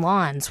really on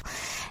lawns.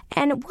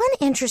 And one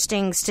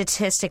interesting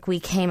statistic we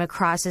came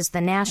across is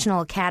the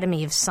National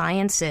Academy of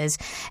Sciences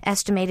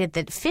estimated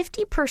that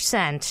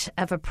 50%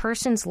 of a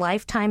person's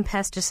lifetime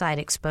pesticide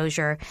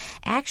exposure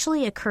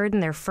actually occurred in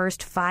their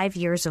first 5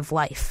 years of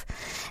life.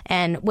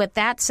 And what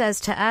that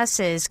says to us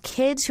is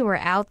kids who are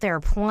out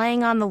there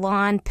playing on the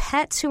lawn,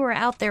 pets who are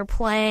out there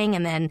playing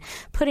and then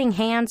putting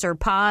hands or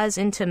paws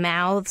into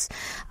mouths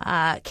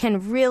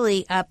can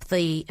really up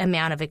the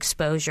amount of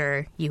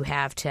exposure you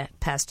have to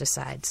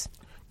pesticides.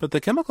 But the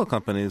chemical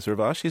companies,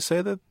 Urvashi,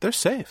 say that they're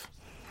safe.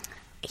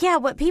 Yeah,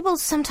 what people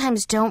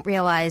sometimes don't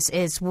realize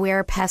is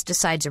where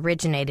pesticides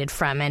originated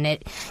from. And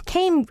it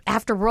came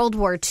after World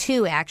War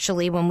II,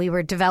 actually, when we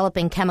were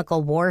developing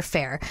chemical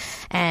warfare.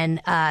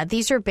 And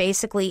these are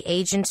basically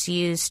agents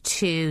used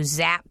to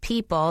zap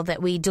people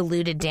that we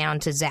diluted down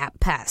to zap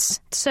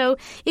pests. So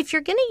if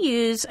you're going to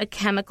use a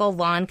chemical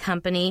lawn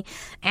company,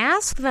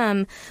 ask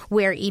them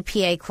where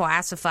EPA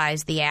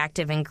classifies the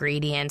active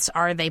ingredients.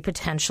 Are they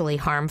potentially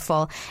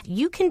harmful?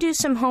 You can do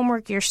some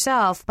homework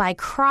yourself by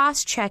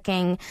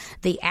cross-checking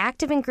the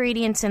active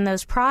ingredients in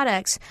those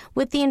products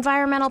with the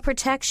Environmental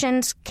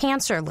Protection's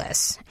cancer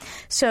list.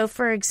 So,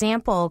 for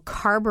example,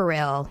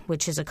 carbaryl,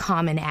 which is a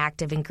common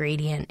active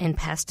ingredient in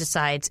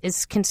pesticides,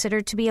 is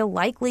considered to be a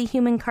likely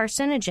human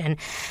carcinogen.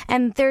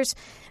 And there's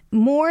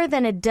more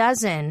than a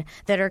dozen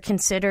that are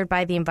considered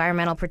by the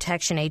Environmental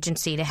Protection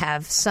Agency to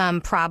have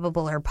some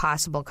probable or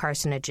possible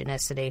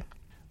carcinogenicity.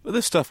 Well,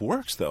 this stuff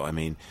works, though. I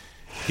mean,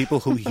 people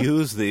who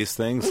use these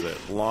things, their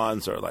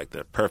lawns are like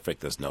they're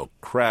perfect. There's no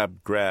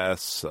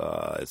crabgrass.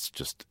 It's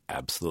just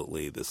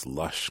absolutely this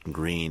lush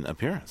green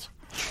appearance.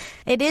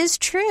 It is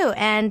true,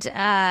 and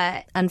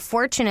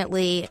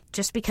unfortunately,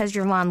 just because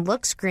your lawn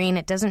looks green,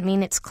 it doesn't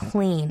mean it's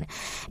clean.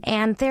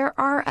 And there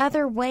are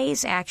other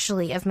ways,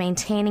 actually, of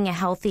maintaining a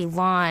healthy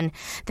lawn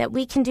that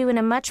we can do in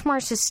a much more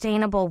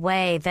sustainable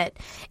way that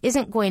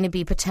isn't going to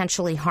be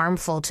potentially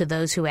harmful to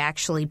those who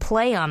actually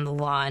play on the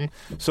lawn.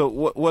 So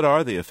what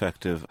are the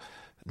effective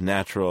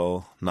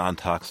natural,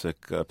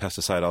 non-toxic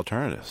pesticide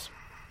alternatives?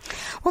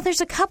 Well,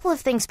 there's a couple of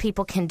things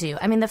people can do.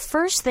 I mean, the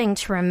first thing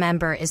to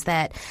remember is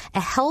that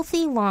a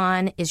healthy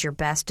lawn is your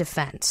best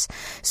defense.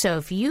 So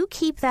if you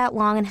keep that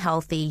lawn and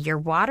healthy, you're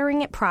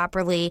watering it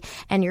properly,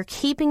 and you're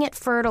keeping it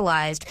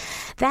fertilized,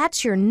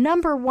 that's your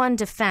number one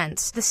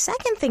defense. The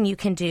second thing you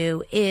can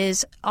do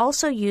is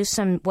also use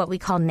some what we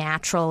call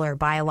natural or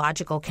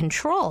biological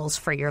controls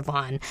for your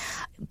lawn.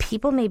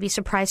 People may be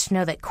surprised to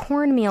know that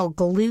cornmeal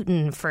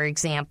gluten, for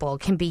example,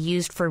 can be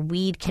used for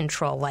weed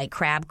control like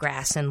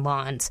crabgrass in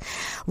lawns.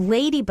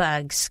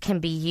 Ladybugs can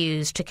be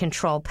used to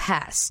control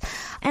pests.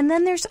 And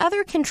then there's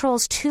other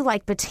controls too,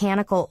 like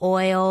botanical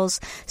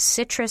oils,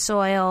 citrus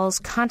oils,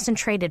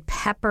 concentrated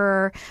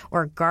pepper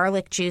or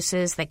garlic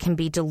juices that can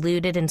be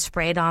diluted and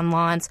sprayed on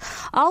lawns.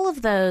 All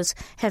of those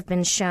have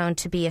been shown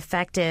to be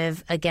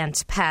effective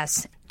against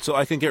pests. So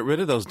I can get rid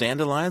of those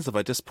dandelions if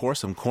I just pour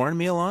some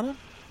cornmeal on them?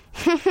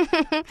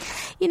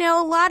 You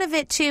know, a lot of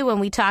it, too, when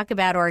we talk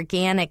about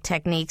organic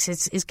techniques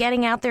is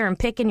getting out there and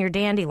picking your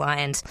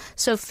dandelions.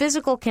 So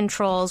physical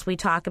controls we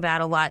talk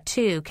about a lot,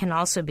 too, can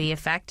also be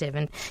effective.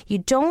 And you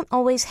don't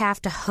always have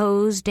to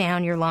hose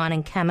down your lawn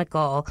in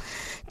chemical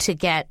to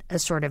get a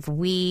sort of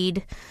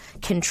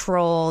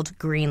weed-controlled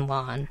green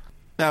lawn.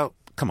 Now,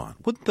 come on.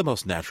 Wouldn't the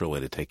most natural way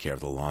to take care of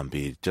the lawn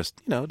be just,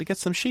 to get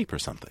some sheep or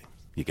something?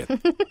 You get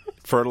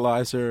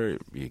fertilizer,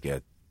 you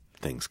get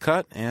things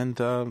cut, and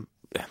the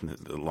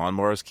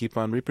lawnmowers keep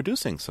on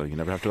reproducing, so you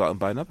never have to go out and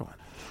buy another one.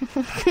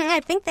 I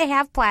think they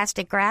have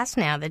plastic grass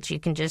now that you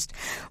can just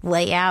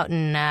lay out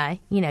and,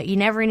 you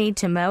never need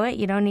to mow it.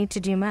 You don't need to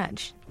do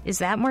much. Is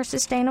that more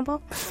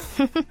sustainable?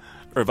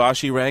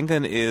 Urvashi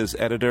Rangan is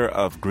editor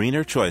of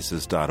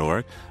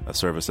greenerchoices.org, a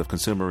service of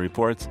Consumer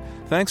Reports.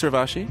 Thanks,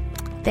 Urvashi.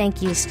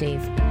 Thank you,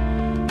 Steve.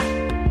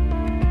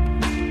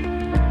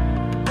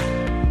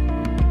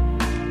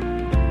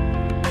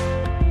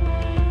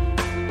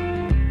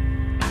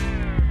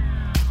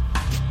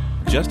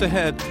 Just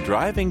ahead,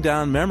 driving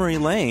down memory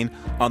lane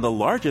on the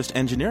largest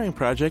engineering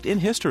project in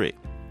history.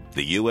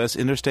 The U.S.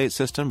 interstate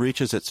system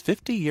reaches its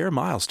 50-year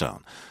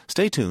milestone.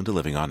 Stay tuned to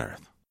Living on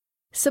Earth.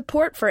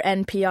 Support for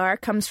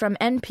NPR comes from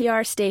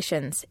NPR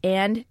stations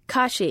and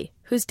Kashi,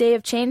 whose Day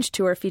of Change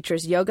tour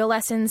features yoga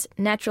lessons,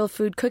 natural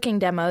food cooking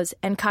demos,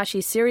 and Kashi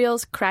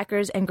cereals,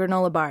 crackers, and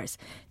granola bars.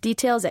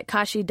 Details at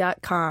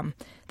kashi.com.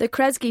 The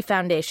Kresge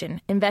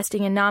Foundation,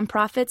 investing in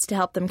nonprofits to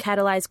help them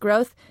catalyze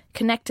growth,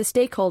 connect to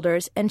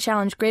stakeholders, and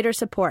challenge greater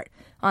support.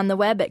 On the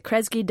web at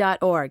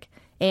kresge.org.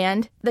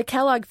 And the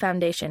Kellogg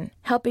Foundation,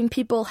 helping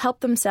people help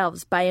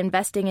themselves by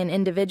investing in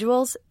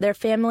individuals, their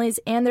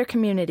families, and their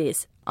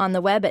communities. On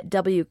the web at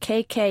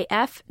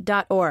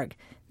wkkf.org.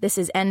 This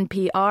is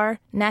NPR,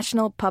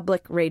 National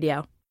Public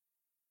Radio.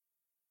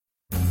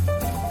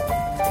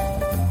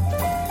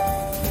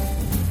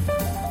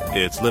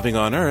 It's Living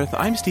on Earth.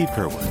 I'm Steve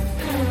Curwood.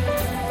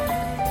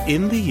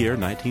 In the year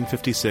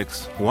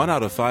 1956, 1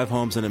 out of 5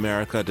 homes in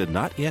America did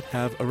not yet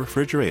have a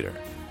refrigerator.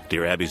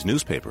 Dear Abby's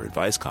newspaper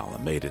advice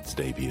column made its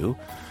debut.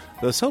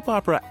 The soap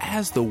opera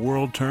As the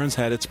World Turns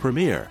had its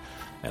premiere,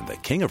 and the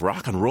king of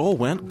rock and roll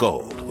went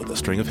gold with a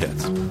string of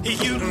hits.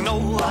 You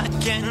know I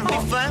can be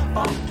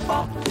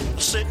found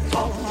sitting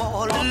home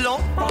all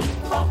alone.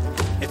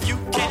 If you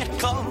can't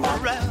come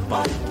around,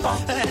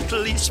 at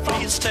least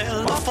please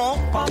tell the phone.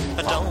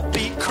 Don't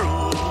be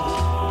cruel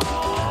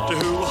to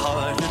whose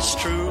heart it's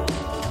true.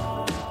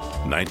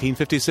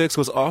 1956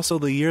 was also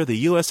the year the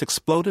U.S.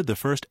 exploded the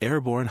first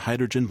airborne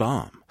hydrogen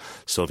bomb.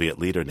 Soviet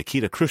leader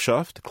Nikita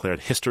Khrushchev declared,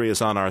 "History is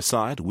on our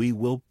side. We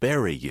will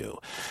bury you."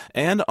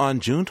 And on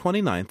June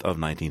 29th of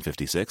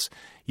 1956,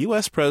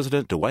 U.S.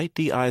 President Dwight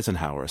D.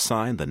 Eisenhower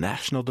signed the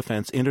National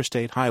Defense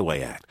Interstate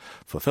Highway Act,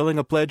 fulfilling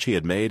a pledge he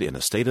had made in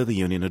a State of the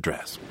Union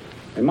address.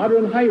 A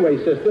modern highway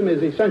system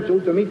is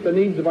essential to meet the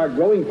needs of our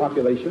growing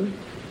population,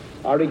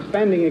 our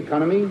expanding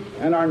economy,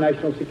 and our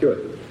national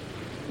security.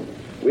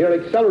 We are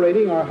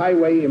accelerating our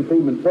highway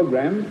improvement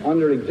program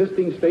under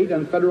existing state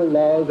and federal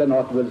laws and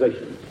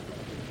authorizations.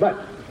 But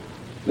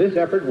this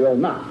effort will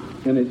not,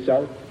 in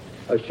itself,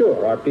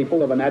 assure our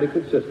people of an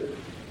adequate system.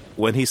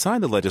 When he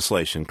signed the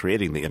legislation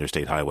creating the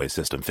interstate highway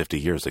system 50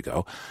 years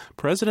ago,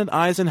 President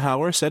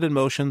Eisenhower set in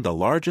motion the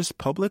largest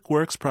public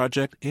works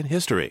project in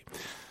history.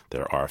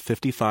 There are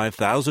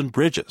 55,000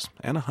 bridges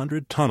and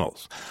 100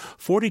 tunnels.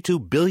 42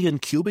 billion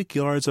cubic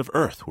yards of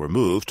earth were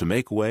moved to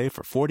make way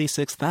for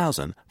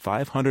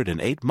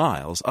 46,508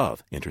 miles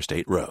of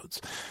interstate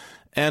roads.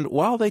 And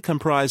while they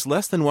comprise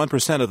less than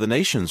 1% of the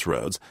nation's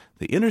roads,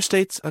 the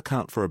interstates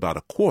account for about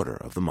a quarter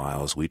of the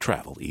miles we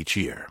travel each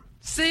year.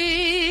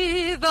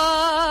 See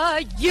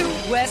the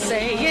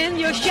USA in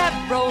your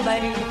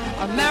Chevrolet.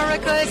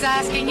 America is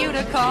asking you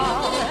to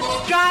call.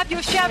 Drive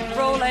your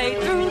Chevrolet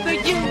through the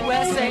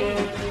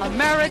USA.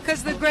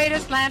 America's the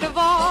greatest land of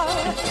all.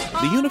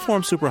 The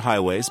uniform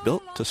superhighways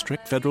built to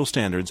strict federal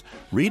standards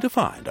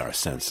redefined our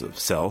sense of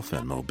self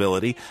and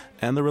mobility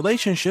and the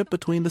relationship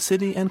between the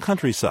city and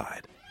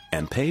countryside,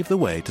 and paved the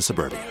way to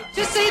suburbia.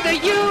 To see the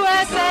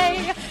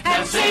USA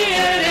and see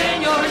it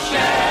in your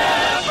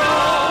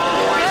Chevrolet.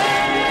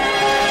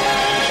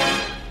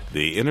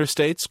 The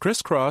interstates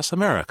crisscross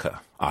America.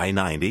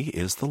 I-90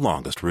 is the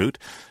longest route.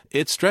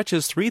 It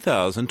stretches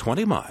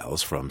 3,020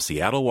 miles from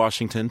Seattle,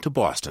 Washington to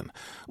Boston,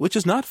 which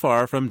is not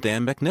far from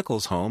Dan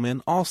McNichol's home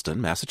in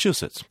Allston,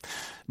 Massachusetts.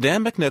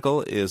 Dan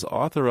McNichol is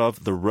author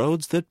of The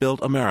Roads That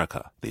Built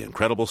America, the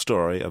incredible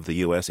story of the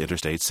U.S.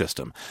 interstate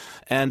system.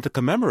 And to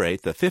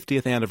commemorate the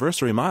 50th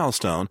anniversary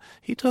milestone,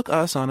 he took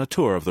us on a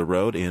tour of the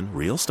road in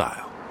real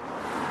style.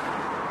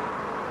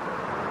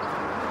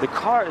 The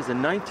car is a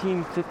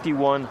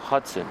 1951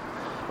 Hudson,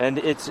 and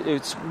it's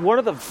one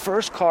of the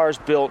first cars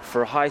built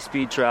for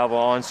high-speed travel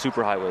on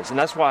superhighways, and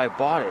that's why I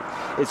bought it.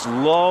 It's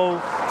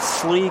low,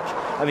 sleek.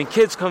 I mean,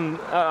 kids come,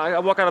 I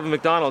walk out of a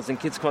McDonald's and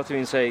kids come up to me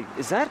and say,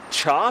 is that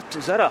chopped?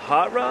 Is that a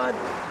hot rod?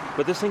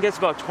 But this thing gets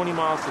about 20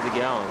 miles to the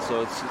gallon,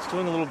 so it's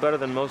doing a little better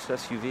than most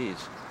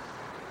SUVs.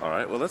 All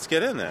right, well, let's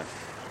get in there.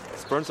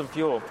 Let's burn some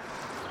fuel.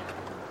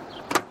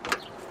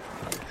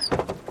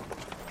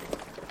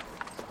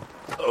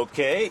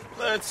 Okay,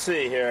 let's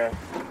see here.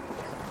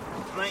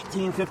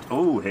 1950.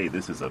 Oh, hey,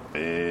 this is a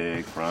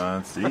big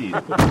front seat.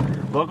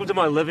 Welcome to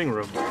my living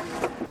room.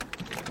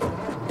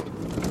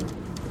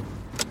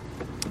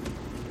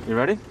 You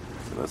ready?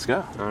 Let's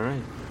go. All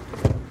right.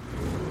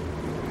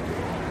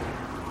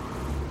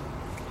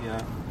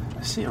 Yeah,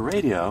 I see a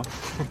radio.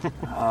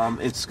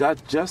 It's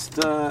got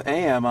just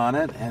AM on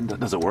it, and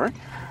does it work?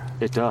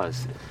 It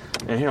does.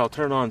 And here, I'll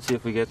turn it on and see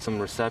if we get some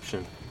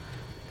reception.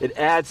 It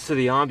adds to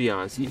the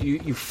ambiance.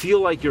 You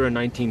feel like you're in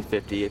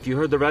 1950. If you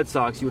heard the Red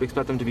Sox, you would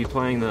expect them to be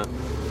playing the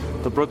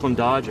Brooklyn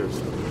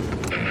Dodgers.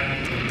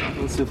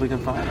 Let's see if we can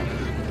find them.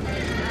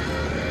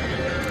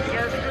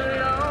 Just a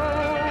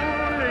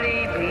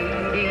lonely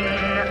beating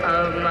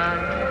of my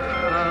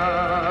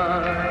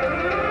heart.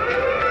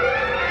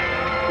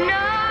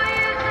 No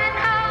use in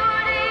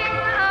holding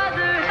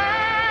other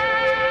hands.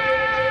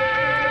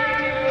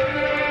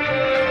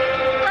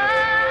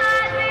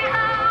 I'd be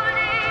holding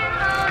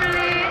only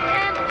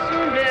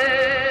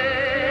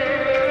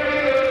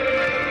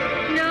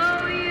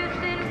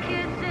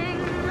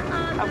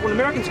When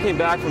Americans came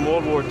back from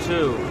World War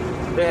II,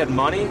 they had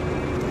money.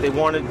 They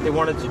wanted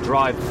to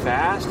drive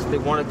fast. They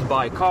wanted to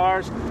buy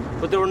cars,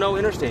 but there were no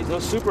interstates, no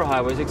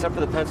superhighways except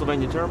for the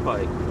Pennsylvania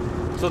Turnpike.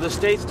 So the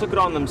states took it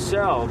on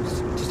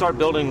themselves to start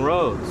building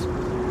roads.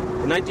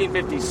 In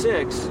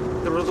 1956,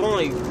 there was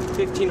only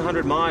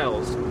 1,500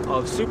 miles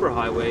of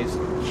superhighways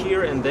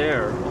here and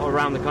there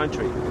around the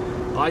country.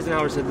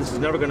 Eisenhower said, this is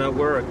never going to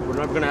work. We're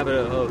never going to have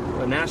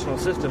a national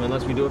system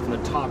unless we do it from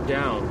the top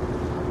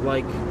down,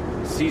 like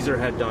Caesar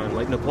had done,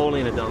 like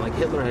Napoleon had done, like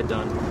Hitler had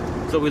done.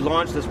 So we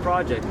launched this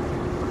project.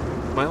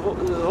 The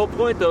whole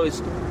point, though,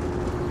 is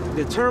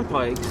the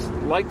turnpikes,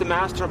 like the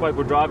Mass Turnpike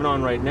we're driving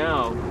on right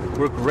now,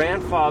 were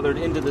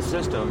grandfathered into the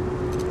system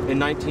in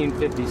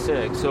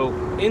 1956. So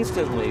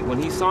instantly,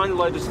 when he signed the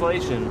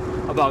legislation,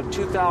 about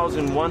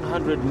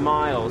 2,100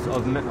 miles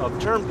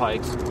of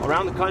turnpikes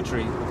around the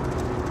country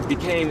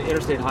became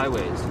interstate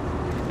highways.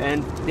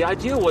 And the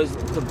idea was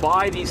to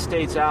buy these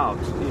states out,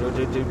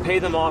 to pay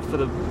them off for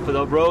the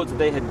roads that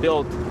they had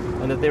built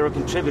and that they were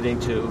contributing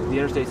to the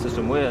interstate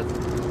system with.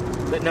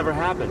 That never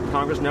happened.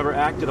 Congress never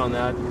acted on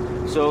that.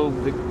 So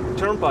the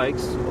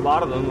turnpikes, a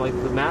lot of them, like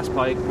the Mass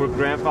Pike, were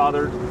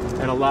grandfathered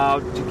and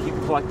allowed to keep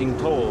collecting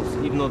tolls,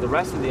 even though the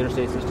rest of the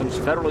interstate systems,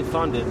 federally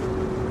funded,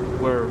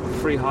 were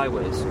free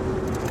highways.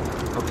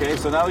 Okay,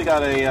 so now we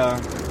got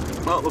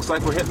well, it looks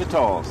like we're hitting the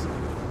tolls.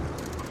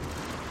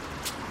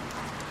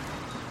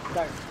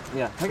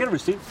 Yeah. Can I get a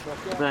receipt?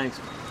 Thanks.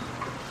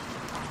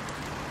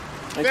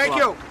 Thank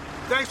you.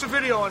 Thanks for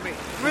videoing me.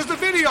 Where's the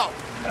video?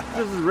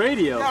 This is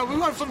radio. Yeah, we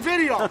want some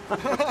video.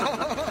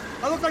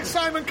 I look like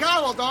Simon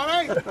Cowell, don't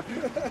I?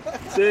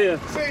 See ya.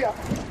 See ya.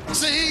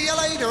 See you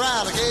later,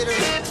 alligator.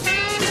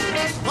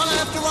 One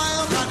after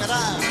wild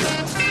crocodile.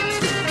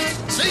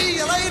 See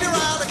you later,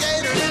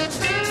 alligator.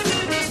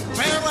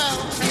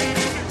 Farewell.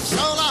 So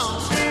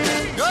long.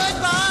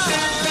 Goodbye.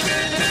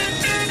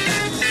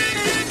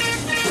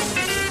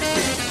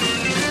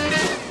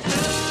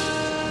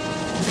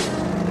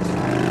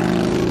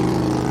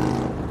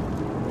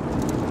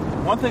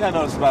 One thing I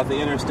noticed about the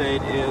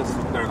interstate is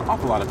there are an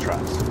awful lot of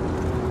trucks.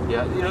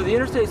 Yeah, the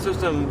interstate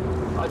system,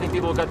 I think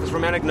people got this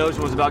romantic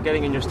notion was about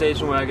getting in your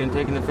station wagon,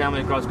 taking the family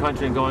across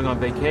country and going on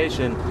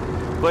vacation.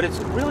 But it's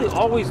really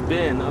always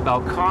been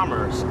about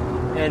commerce,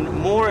 and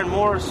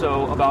more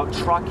so about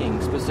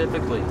trucking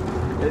specifically.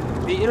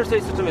 The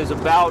interstate system is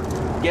about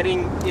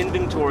getting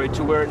inventory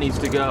to where it needs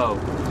to go.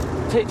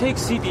 Take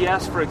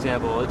CVS, for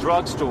example, a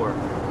drugstore.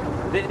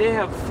 They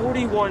have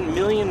 41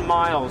 million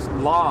miles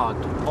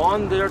logged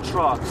on their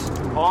trucks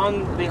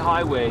on the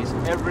highways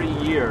every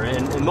year,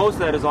 and most of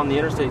that is on the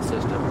interstate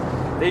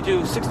system. They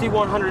do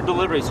 6,100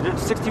 deliveries to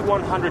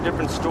 6,100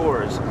 different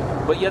stores,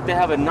 but yet they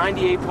have a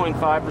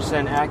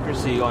 98.5%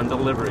 accuracy on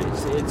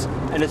deliveries. It's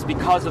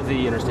because of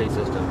the interstate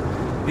system.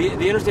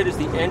 The interstate is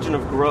the engine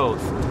of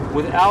growth.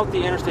 Without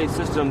the interstate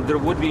system, there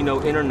would be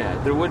no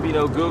internet. There would be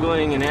no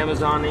Googling and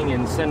Amazoning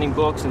and sending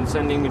books and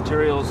sending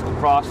materials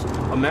across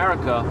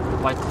America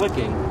by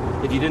clicking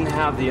if you didn't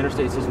have the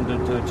interstate system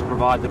to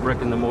provide the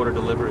brick-and-mortar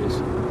deliveries.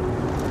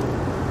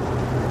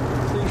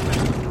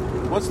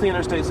 What's the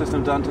interstate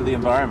system done to the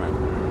environment?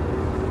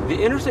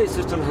 The interstate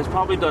system has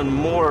probably done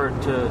more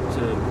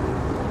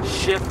to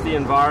shift the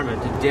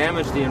environment, to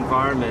damage the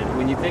environment.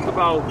 When you think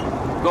about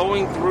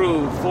going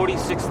through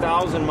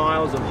 46,000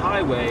 miles of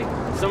highway,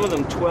 some of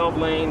them 12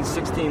 lanes,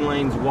 16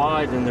 lanes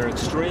wide in their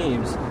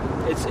extremes,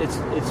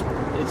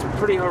 it's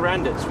pretty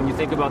horrendous when you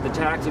think about the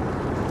tax it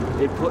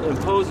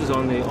imposes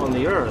on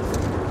the earth.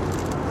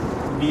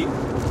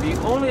 The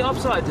only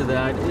upside to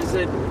that is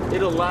that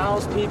it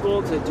allows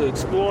people to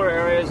explore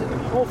areas and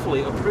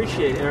hopefully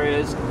appreciate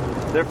areas,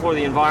 therefore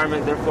the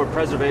environment, therefore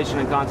preservation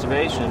and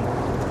conservation.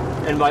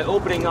 And by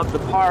opening up the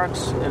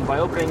parks, and by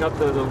opening up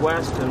the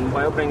West, and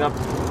by opening up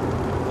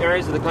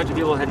areas of the country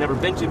people had never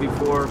been to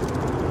before,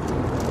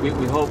 we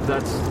hope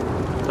that's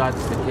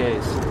the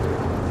case.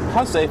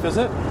 How safe is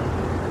it?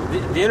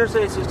 The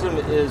interstate system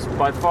is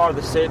by far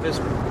the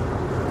safest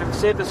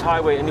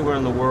highway anywhere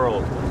in the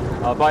world.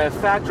 By a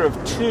factor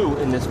of 2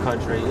 in this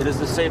country, it is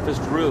the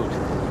safest route.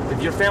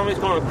 If your family's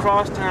going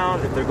across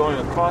town, if they're going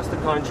across the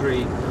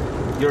country,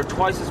 you're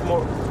twice as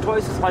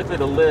likely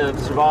to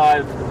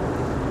survive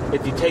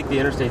if you take the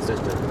interstate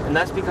system. And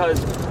that's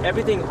because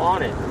everything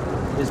on it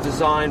is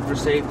designed for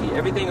safety.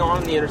 Everything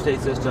on the interstate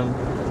system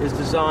is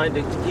designed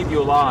to keep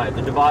you alive.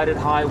 The divided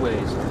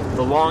highways,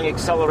 the long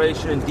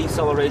acceleration and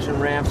deceleration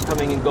ramps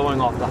coming and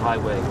going off the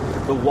highway,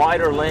 the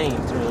wider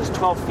lanes, there's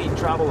 12 feet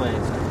travel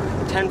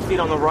lanes, 10 feet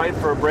on the right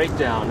for a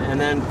breakdown, and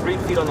then 3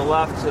 feet on the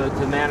left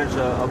to manage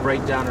a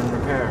breakdown and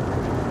repair.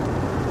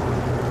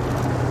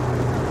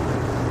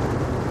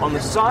 On the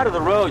side of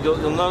the road,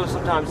 you'll notice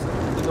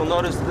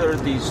there are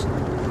these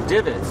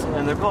divots,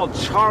 and they're called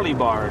Charlie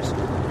bars.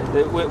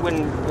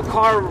 When the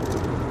car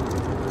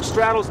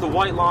straddles the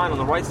white line on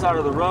the right side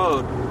of the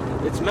road,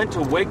 it's meant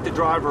to wake the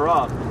driver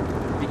up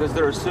because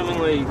they're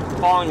assumingly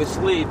falling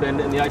asleep, and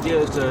the idea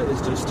is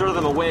to stir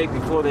them awake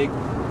before they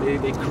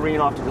careen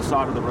off to the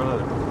side of the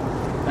road.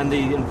 And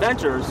the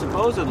inventor,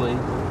 supposedly,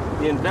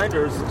 the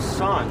inventor's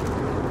son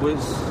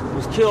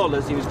was killed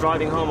as he was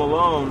driving home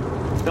alone,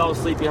 fell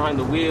asleep behind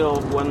the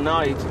wheel one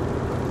night.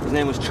 His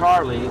name was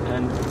Charlie,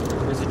 and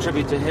as a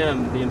tribute to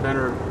him, the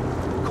inventor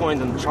coined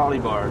them Charlie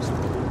bars.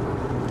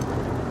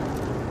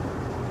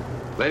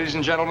 Ladies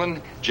and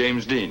gentlemen,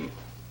 James Dean.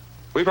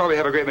 We probably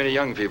have a great many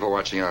young people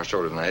watching our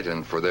show tonight,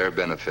 and for their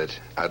benefit,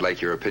 I'd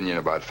like your opinion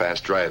about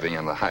fast driving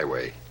on the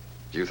highway.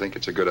 Do you think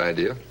it's a good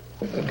idea?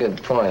 A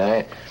good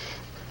point.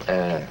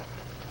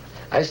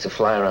 I used to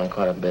fly around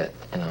quite a bit,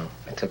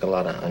 I took a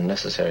lot of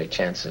unnecessary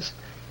chances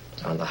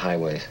on the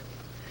highways.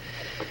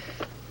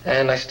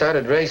 And I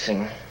started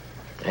racing,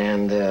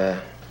 and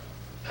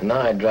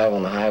now I drive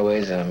on the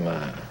highways, I'm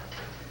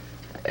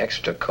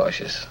extra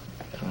cautious.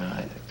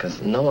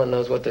 Because no one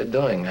knows what they're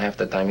doing. Half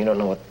the time you don't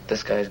know what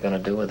this guy's going to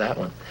do with that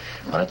one.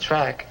 On a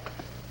track,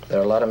 there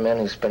are a lot of men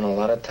who spend a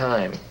lot of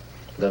time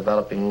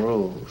developing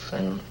rules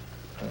and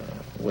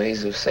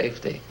ways of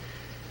safety.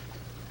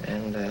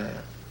 And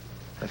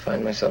I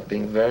find myself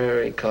being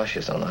very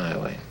cautious on the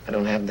highway. I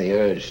don't have the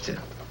urge to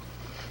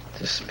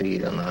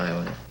speed on the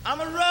highway.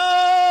 I'm a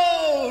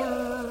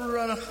road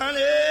runner,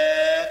 honey.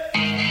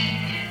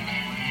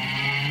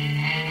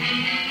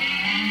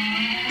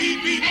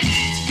 Beep, beep.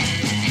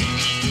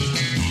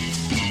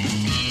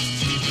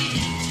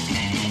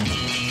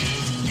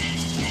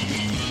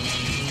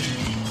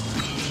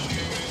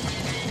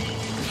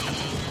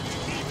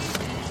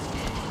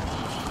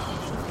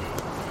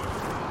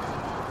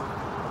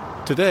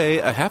 Today,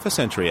 a half a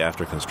century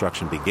after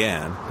construction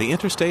began, the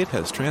interstate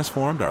has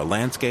transformed our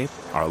landscape,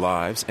 our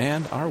lives,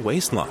 and our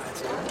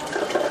waistlines.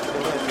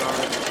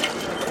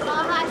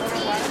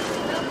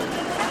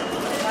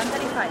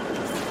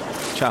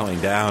 Chowing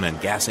down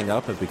and gassing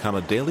up have become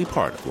a daily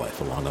part of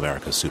life along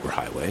America's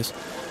superhighways.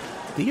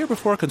 The year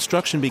before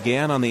construction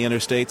began on the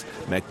interstates,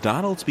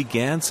 McDonald's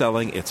began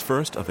selling its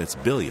first of its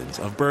billions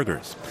of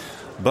burgers.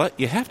 But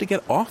you have to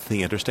get off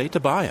the interstate to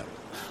buy them.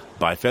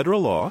 By federal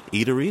law,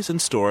 eateries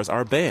and stores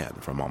are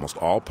banned from almost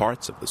all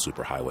parts of the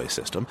superhighway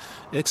system,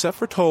 except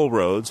for toll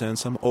roads and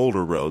some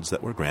older roads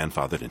that were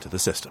grandfathered into the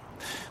system.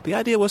 The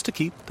idea was to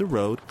keep the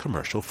road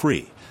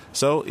commercial-free.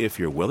 So if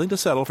you're willing to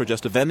settle for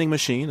just a vending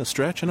machine, a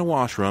stretch, and a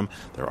washroom,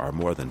 there are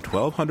more than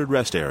 1,200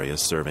 rest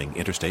areas serving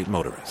interstate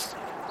motorists.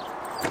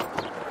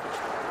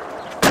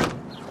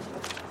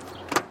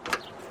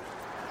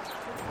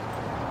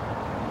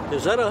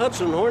 Is that a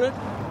Hudson Hornet?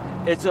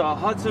 It's a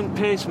Hudson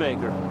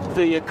Pacemaker,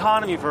 the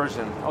economy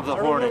version of the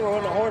Hornet. I remember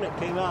when the Hornet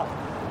came out.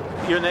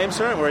 Your name,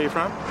 sir, and where are you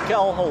from?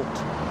 Cal Holt.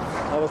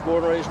 I was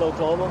born and raised in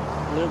Oklahoma,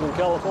 lived in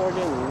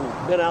California,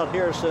 and been out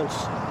here since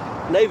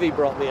Navy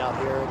brought me out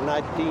here in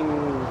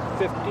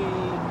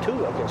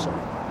 1952, I guess.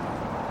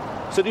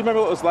 So do you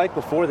remember what it was like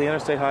before the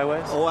interstate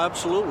highways? Oh,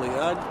 absolutely.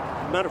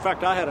 Matter of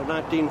fact, I had a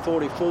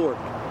 1940 Ford,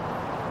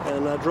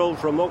 and I drove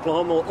from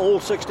Oklahoma,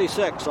 Old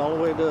 66, all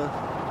the way to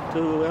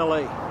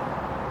L.A.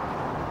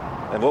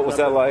 And what was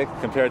that like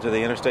compared to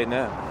the interstate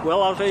now?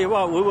 Well, I'll tell you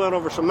what, we went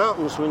over some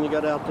mountains when you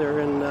got out there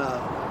in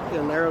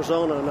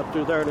Arizona and up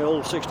through there in the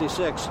Old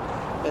 66,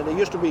 and there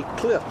used to be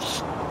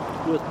cliffs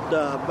with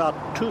about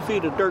 2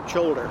 feet of dirt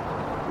shoulder,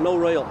 no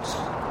rails.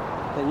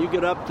 And you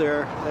get up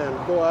there, and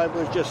boy, it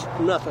was just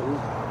nothing.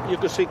 You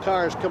could see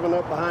cars coming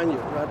up behind you,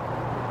 right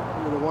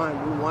in the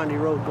windy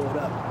road going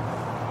up.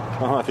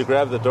 If you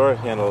grab the door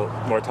handle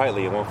more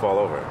tightly, you won't fall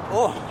over.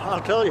 Oh,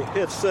 I'll tell you,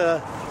 it's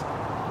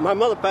my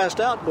mother passed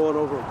out going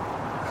over them.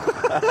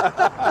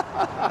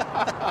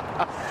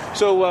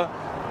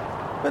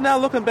 But now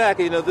looking back,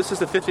 this is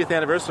the 50th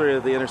anniversary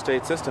of the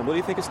interstate system. What do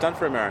you think it's done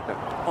for America?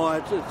 Oh,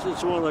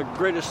 it's one of the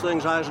greatest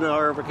things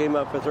Eisenhower ever came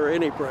up with, or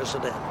any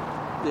president.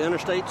 The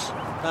interstates,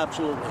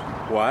 absolutely.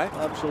 Why?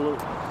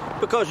 Absolutely.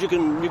 Because you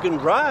can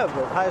drive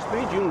at high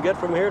speeds. You can get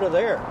from here to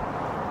there.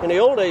 In the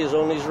old days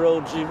on these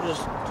roads, it was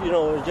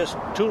just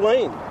 2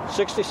 lanes.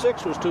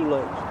 66 was 2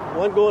 lanes.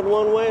 One going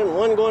one way and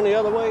one going the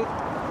other way.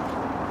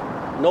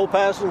 No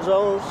passing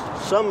zones.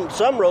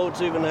 Some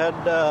roads even had,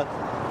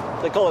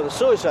 they call it a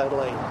suicide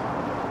lane.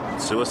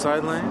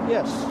 Suicide lane?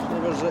 Yes.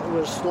 It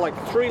was like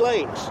 3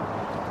 lanes.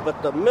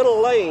 But the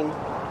middle lane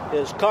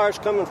is cars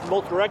coming from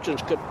both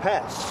directions could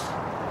pass.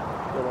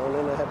 And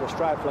then they had the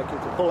stripe like you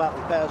could pull out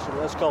and pass, and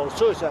that's called a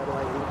suicide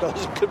lane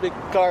because it could be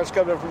cars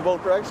coming from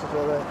both directions.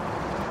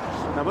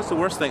 Now, what's the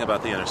worst thing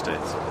about the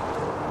interstates?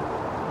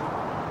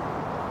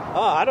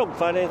 I don't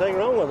find anything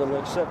wrong with them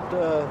except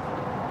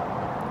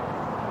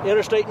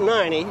Interstate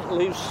 90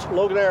 leaves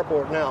Logan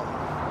Airport now.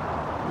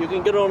 You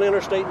can get on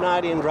Interstate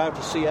 90 and drive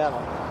to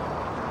Seattle,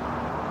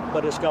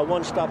 but it's got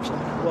one stoplight,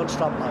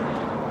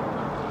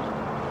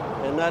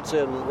 and that's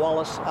in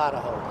Wallace,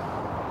 Idaho.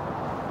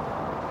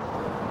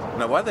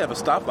 Now, why do they have a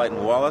stoplight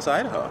in Wallace,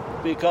 Idaho?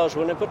 Because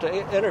when they put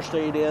the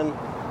interstate in,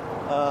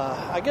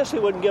 I guess they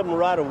wouldn't give them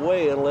right of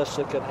way unless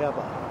they could have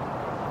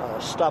a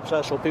stop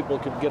sign so people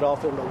could get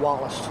off into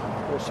Wallace.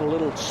 It's a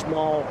little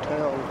small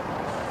town,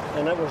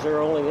 and that was their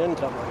only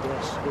income, I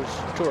guess, was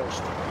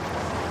tourists.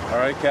 All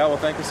right, Cal, well,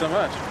 thank you so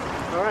much.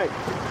 All right.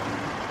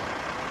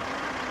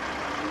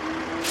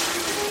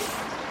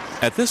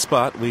 At this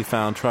spot, we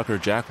found trucker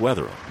Jack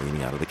Wetherill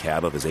leaning out of the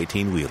cab of his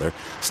 18-wheeler,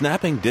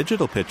 snapping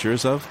digital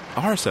pictures of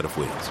our set of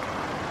wheels.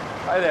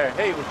 Hi there.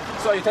 Hey,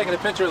 saw you taking a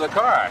picture of the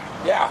car.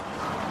 Yeah.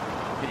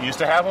 You used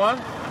to have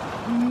one?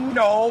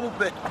 No,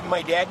 but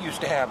my dad used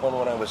to have one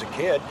when I was a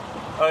kid.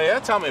 Oh, yeah?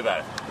 Tell me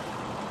about it.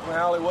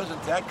 Well, it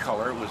wasn't that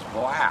color. It was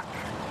black.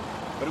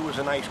 But it was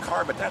a nice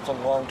car, but that's a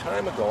long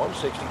time ago. I'm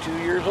 62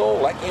 years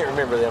old. I can't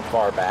remember them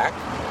far back.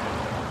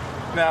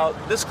 Now,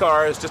 this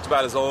car is just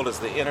about as old as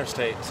the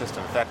interstate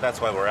system. In fact, that's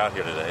why we're out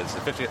here today. It's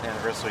the 50th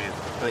anniversary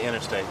of the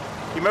interstate.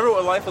 You remember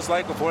what life was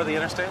like before the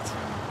interstates?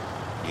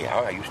 Yeah,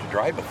 I used to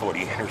drive before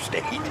the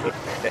interstate.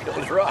 It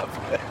was rough.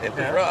 It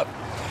was rough.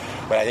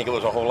 But I think it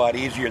was a whole lot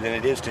easier than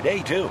it is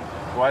today, too.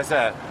 Why is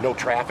that? No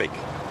traffic.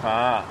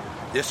 Ah.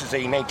 This is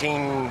a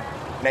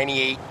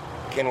 1998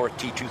 Kenworth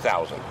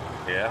T2000.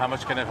 Yeah, how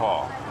much can it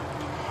haul?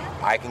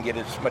 I can get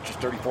as much as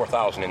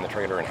 34,000 in the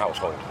trailer and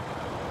household.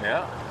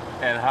 Yeah.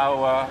 And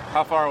how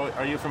far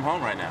are you from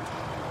home right now?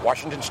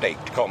 Washington State,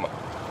 Tacoma.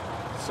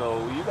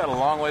 So you got a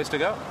long ways to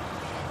go.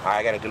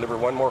 I got to deliver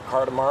one more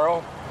car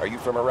tomorrow. Are you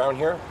from around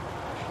here?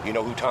 You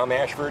know who Tom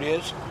Ashford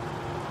is?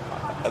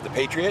 Of the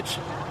Patriots?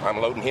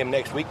 I'm loading him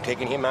next week,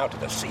 taking him out to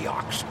the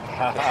Seahawks.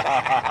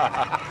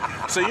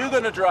 So you're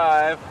going to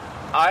drive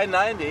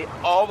I-90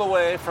 all the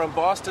way from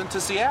Boston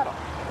to Seattle?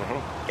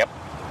 Mm-hmm. Yep.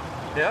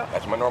 Yeah?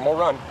 That's my normal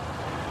run.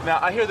 Now,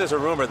 I hear there's a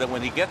rumor that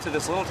when you get to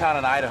this little town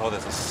in Idaho,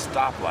 there's a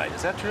stoplight.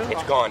 Is that true?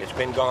 It's gone. It's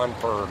been gone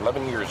for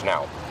 11 years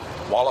now.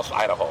 Wallace,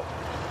 Idaho.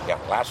 Yeah,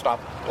 last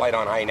stoplight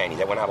on I-90.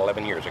 That went out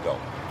 11 years ago.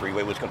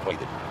 Freeway was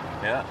completed.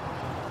 Yeah.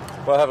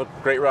 Well, have a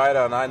great ride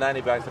on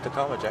I-90 back to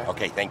Tacoma, Jack.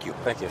 Okay, thank you.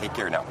 Thank you. Take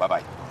care now.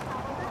 Bye-bye.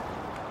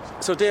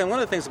 So, Dan, one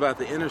of the things about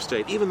the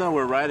interstate, even though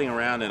we're riding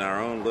around in our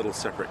own little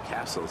separate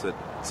capsules, it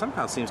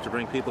somehow seems to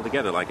bring people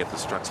together, like at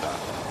this truck stop.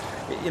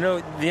 You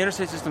know, the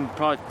interstate system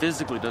probably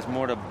physically does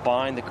more to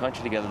bind the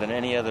country together than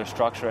any other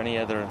structure, any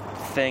other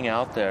thing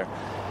out there.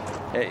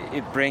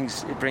 It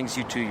brings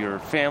you to your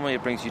family,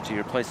 it brings you to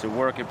your place of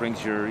work, it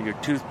brings your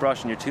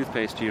toothbrush and your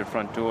toothpaste to your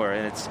front door,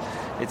 and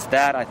it's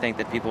that, I think,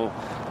 that people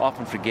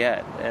often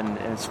forget, and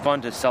it's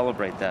fun to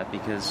celebrate that,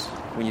 because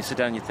when you sit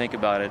down and you think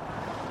about it,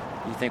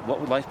 you think, what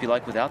would life be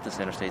like without this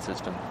interstate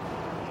system?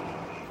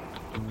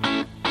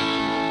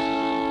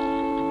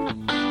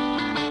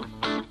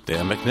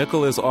 Dan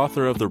McNichol is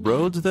author of The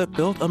Roads That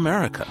Built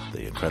America,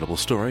 the incredible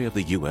story of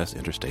the U.S.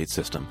 interstate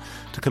system.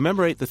 To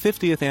commemorate the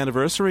 50th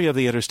anniversary of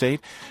the interstate,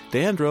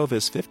 Dan drove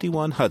his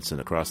 51 Hudson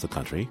across the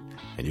country,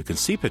 and you can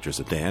see pictures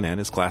of Dan and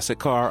his classic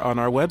car on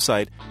our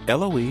website,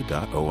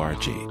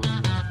 LOE.org.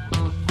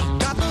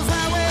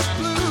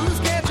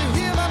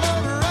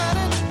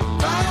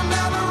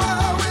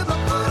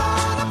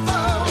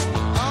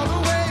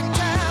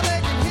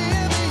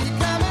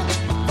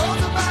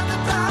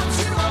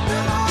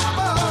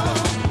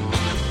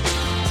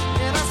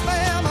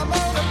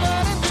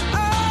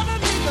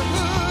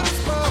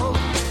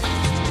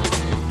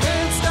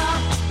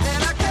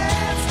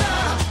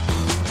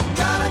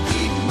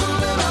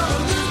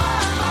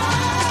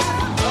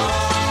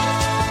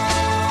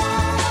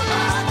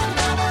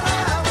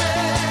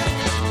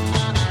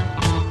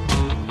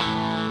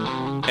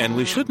 And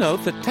we should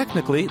note that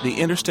technically the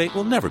interstate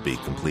will never be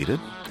completed,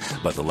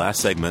 but the last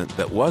segment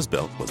that was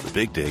built was the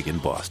Big Dig in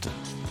Boston.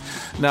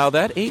 Now,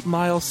 that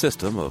 8-mile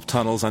system of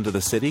tunnels under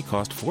the city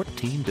cost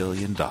 $14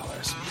 billion,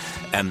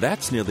 and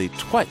that's nearly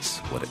twice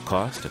what it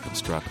cost to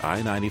construct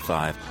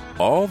I-95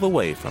 all the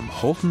way from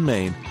Holton,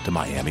 Maine to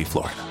Miami,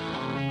 Florida.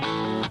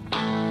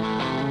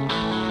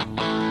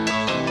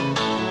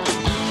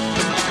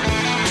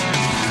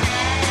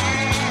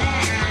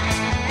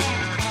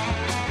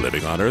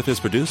 Living on Earth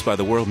is produced by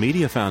the World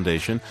Media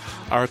Foundation.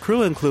 Our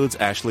crew includes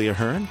Ashley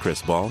Ahern,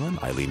 Chris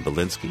Ballman, Eileen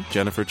Belinsky,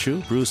 Jennifer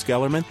Chu, Bruce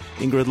Gellerman,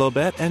 Ingrid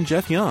Lobet, and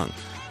Jeff Young,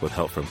 with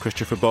help from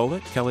Christopher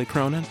Bollitt, Kelly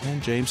Cronin,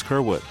 and James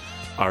Kerwood.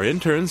 Our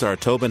interns are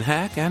Tobin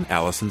Hack and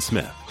Allison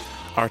Smith.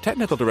 Our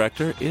technical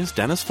director is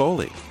Dennis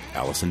Foley.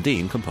 Allison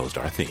Dean composed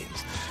our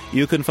themes.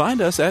 You can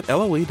find us at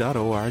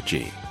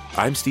LOE.org.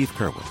 I'm Steve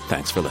Kerwood.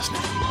 Thanks for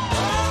listening.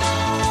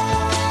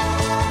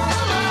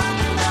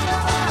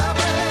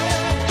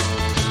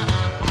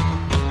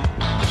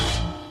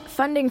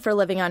 Funding for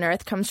Living on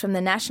Earth comes from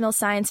the National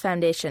Science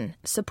Foundation,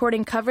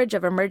 supporting coverage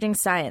of emerging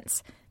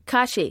science.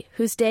 Kashi,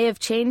 whose Day of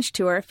Change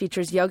tour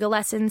features yoga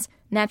lessons,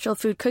 natural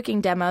food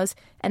cooking demos,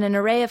 and an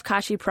array of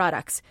Kashi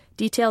products.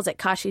 Details at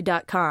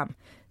kashi.com.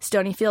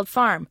 Stonyfield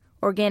Farm,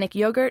 organic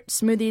yogurt,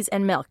 smoothies,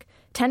 and milk.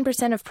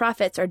 10% of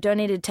profits are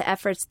donated to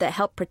efforts that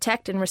help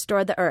protect and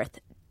restore the earth.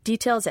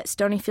 Details at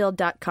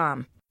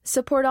stonyfield.com.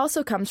 Support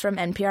also comes from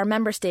NPR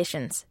member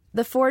stations,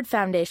 the Ford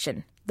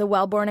Foundation, the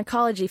Wellborn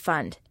Ecology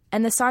Fund,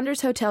 and the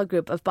Saunders Hotel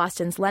Group of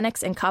Boston's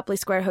Lenox and Copley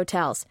Square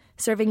hotels,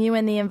 serving you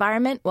and the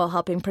environment while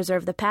helping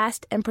preserve the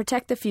past and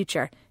protect the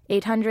future.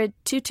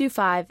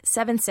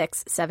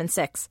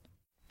 800-225-7676.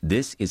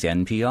 This is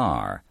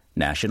NPR,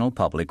 National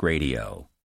Public Radio.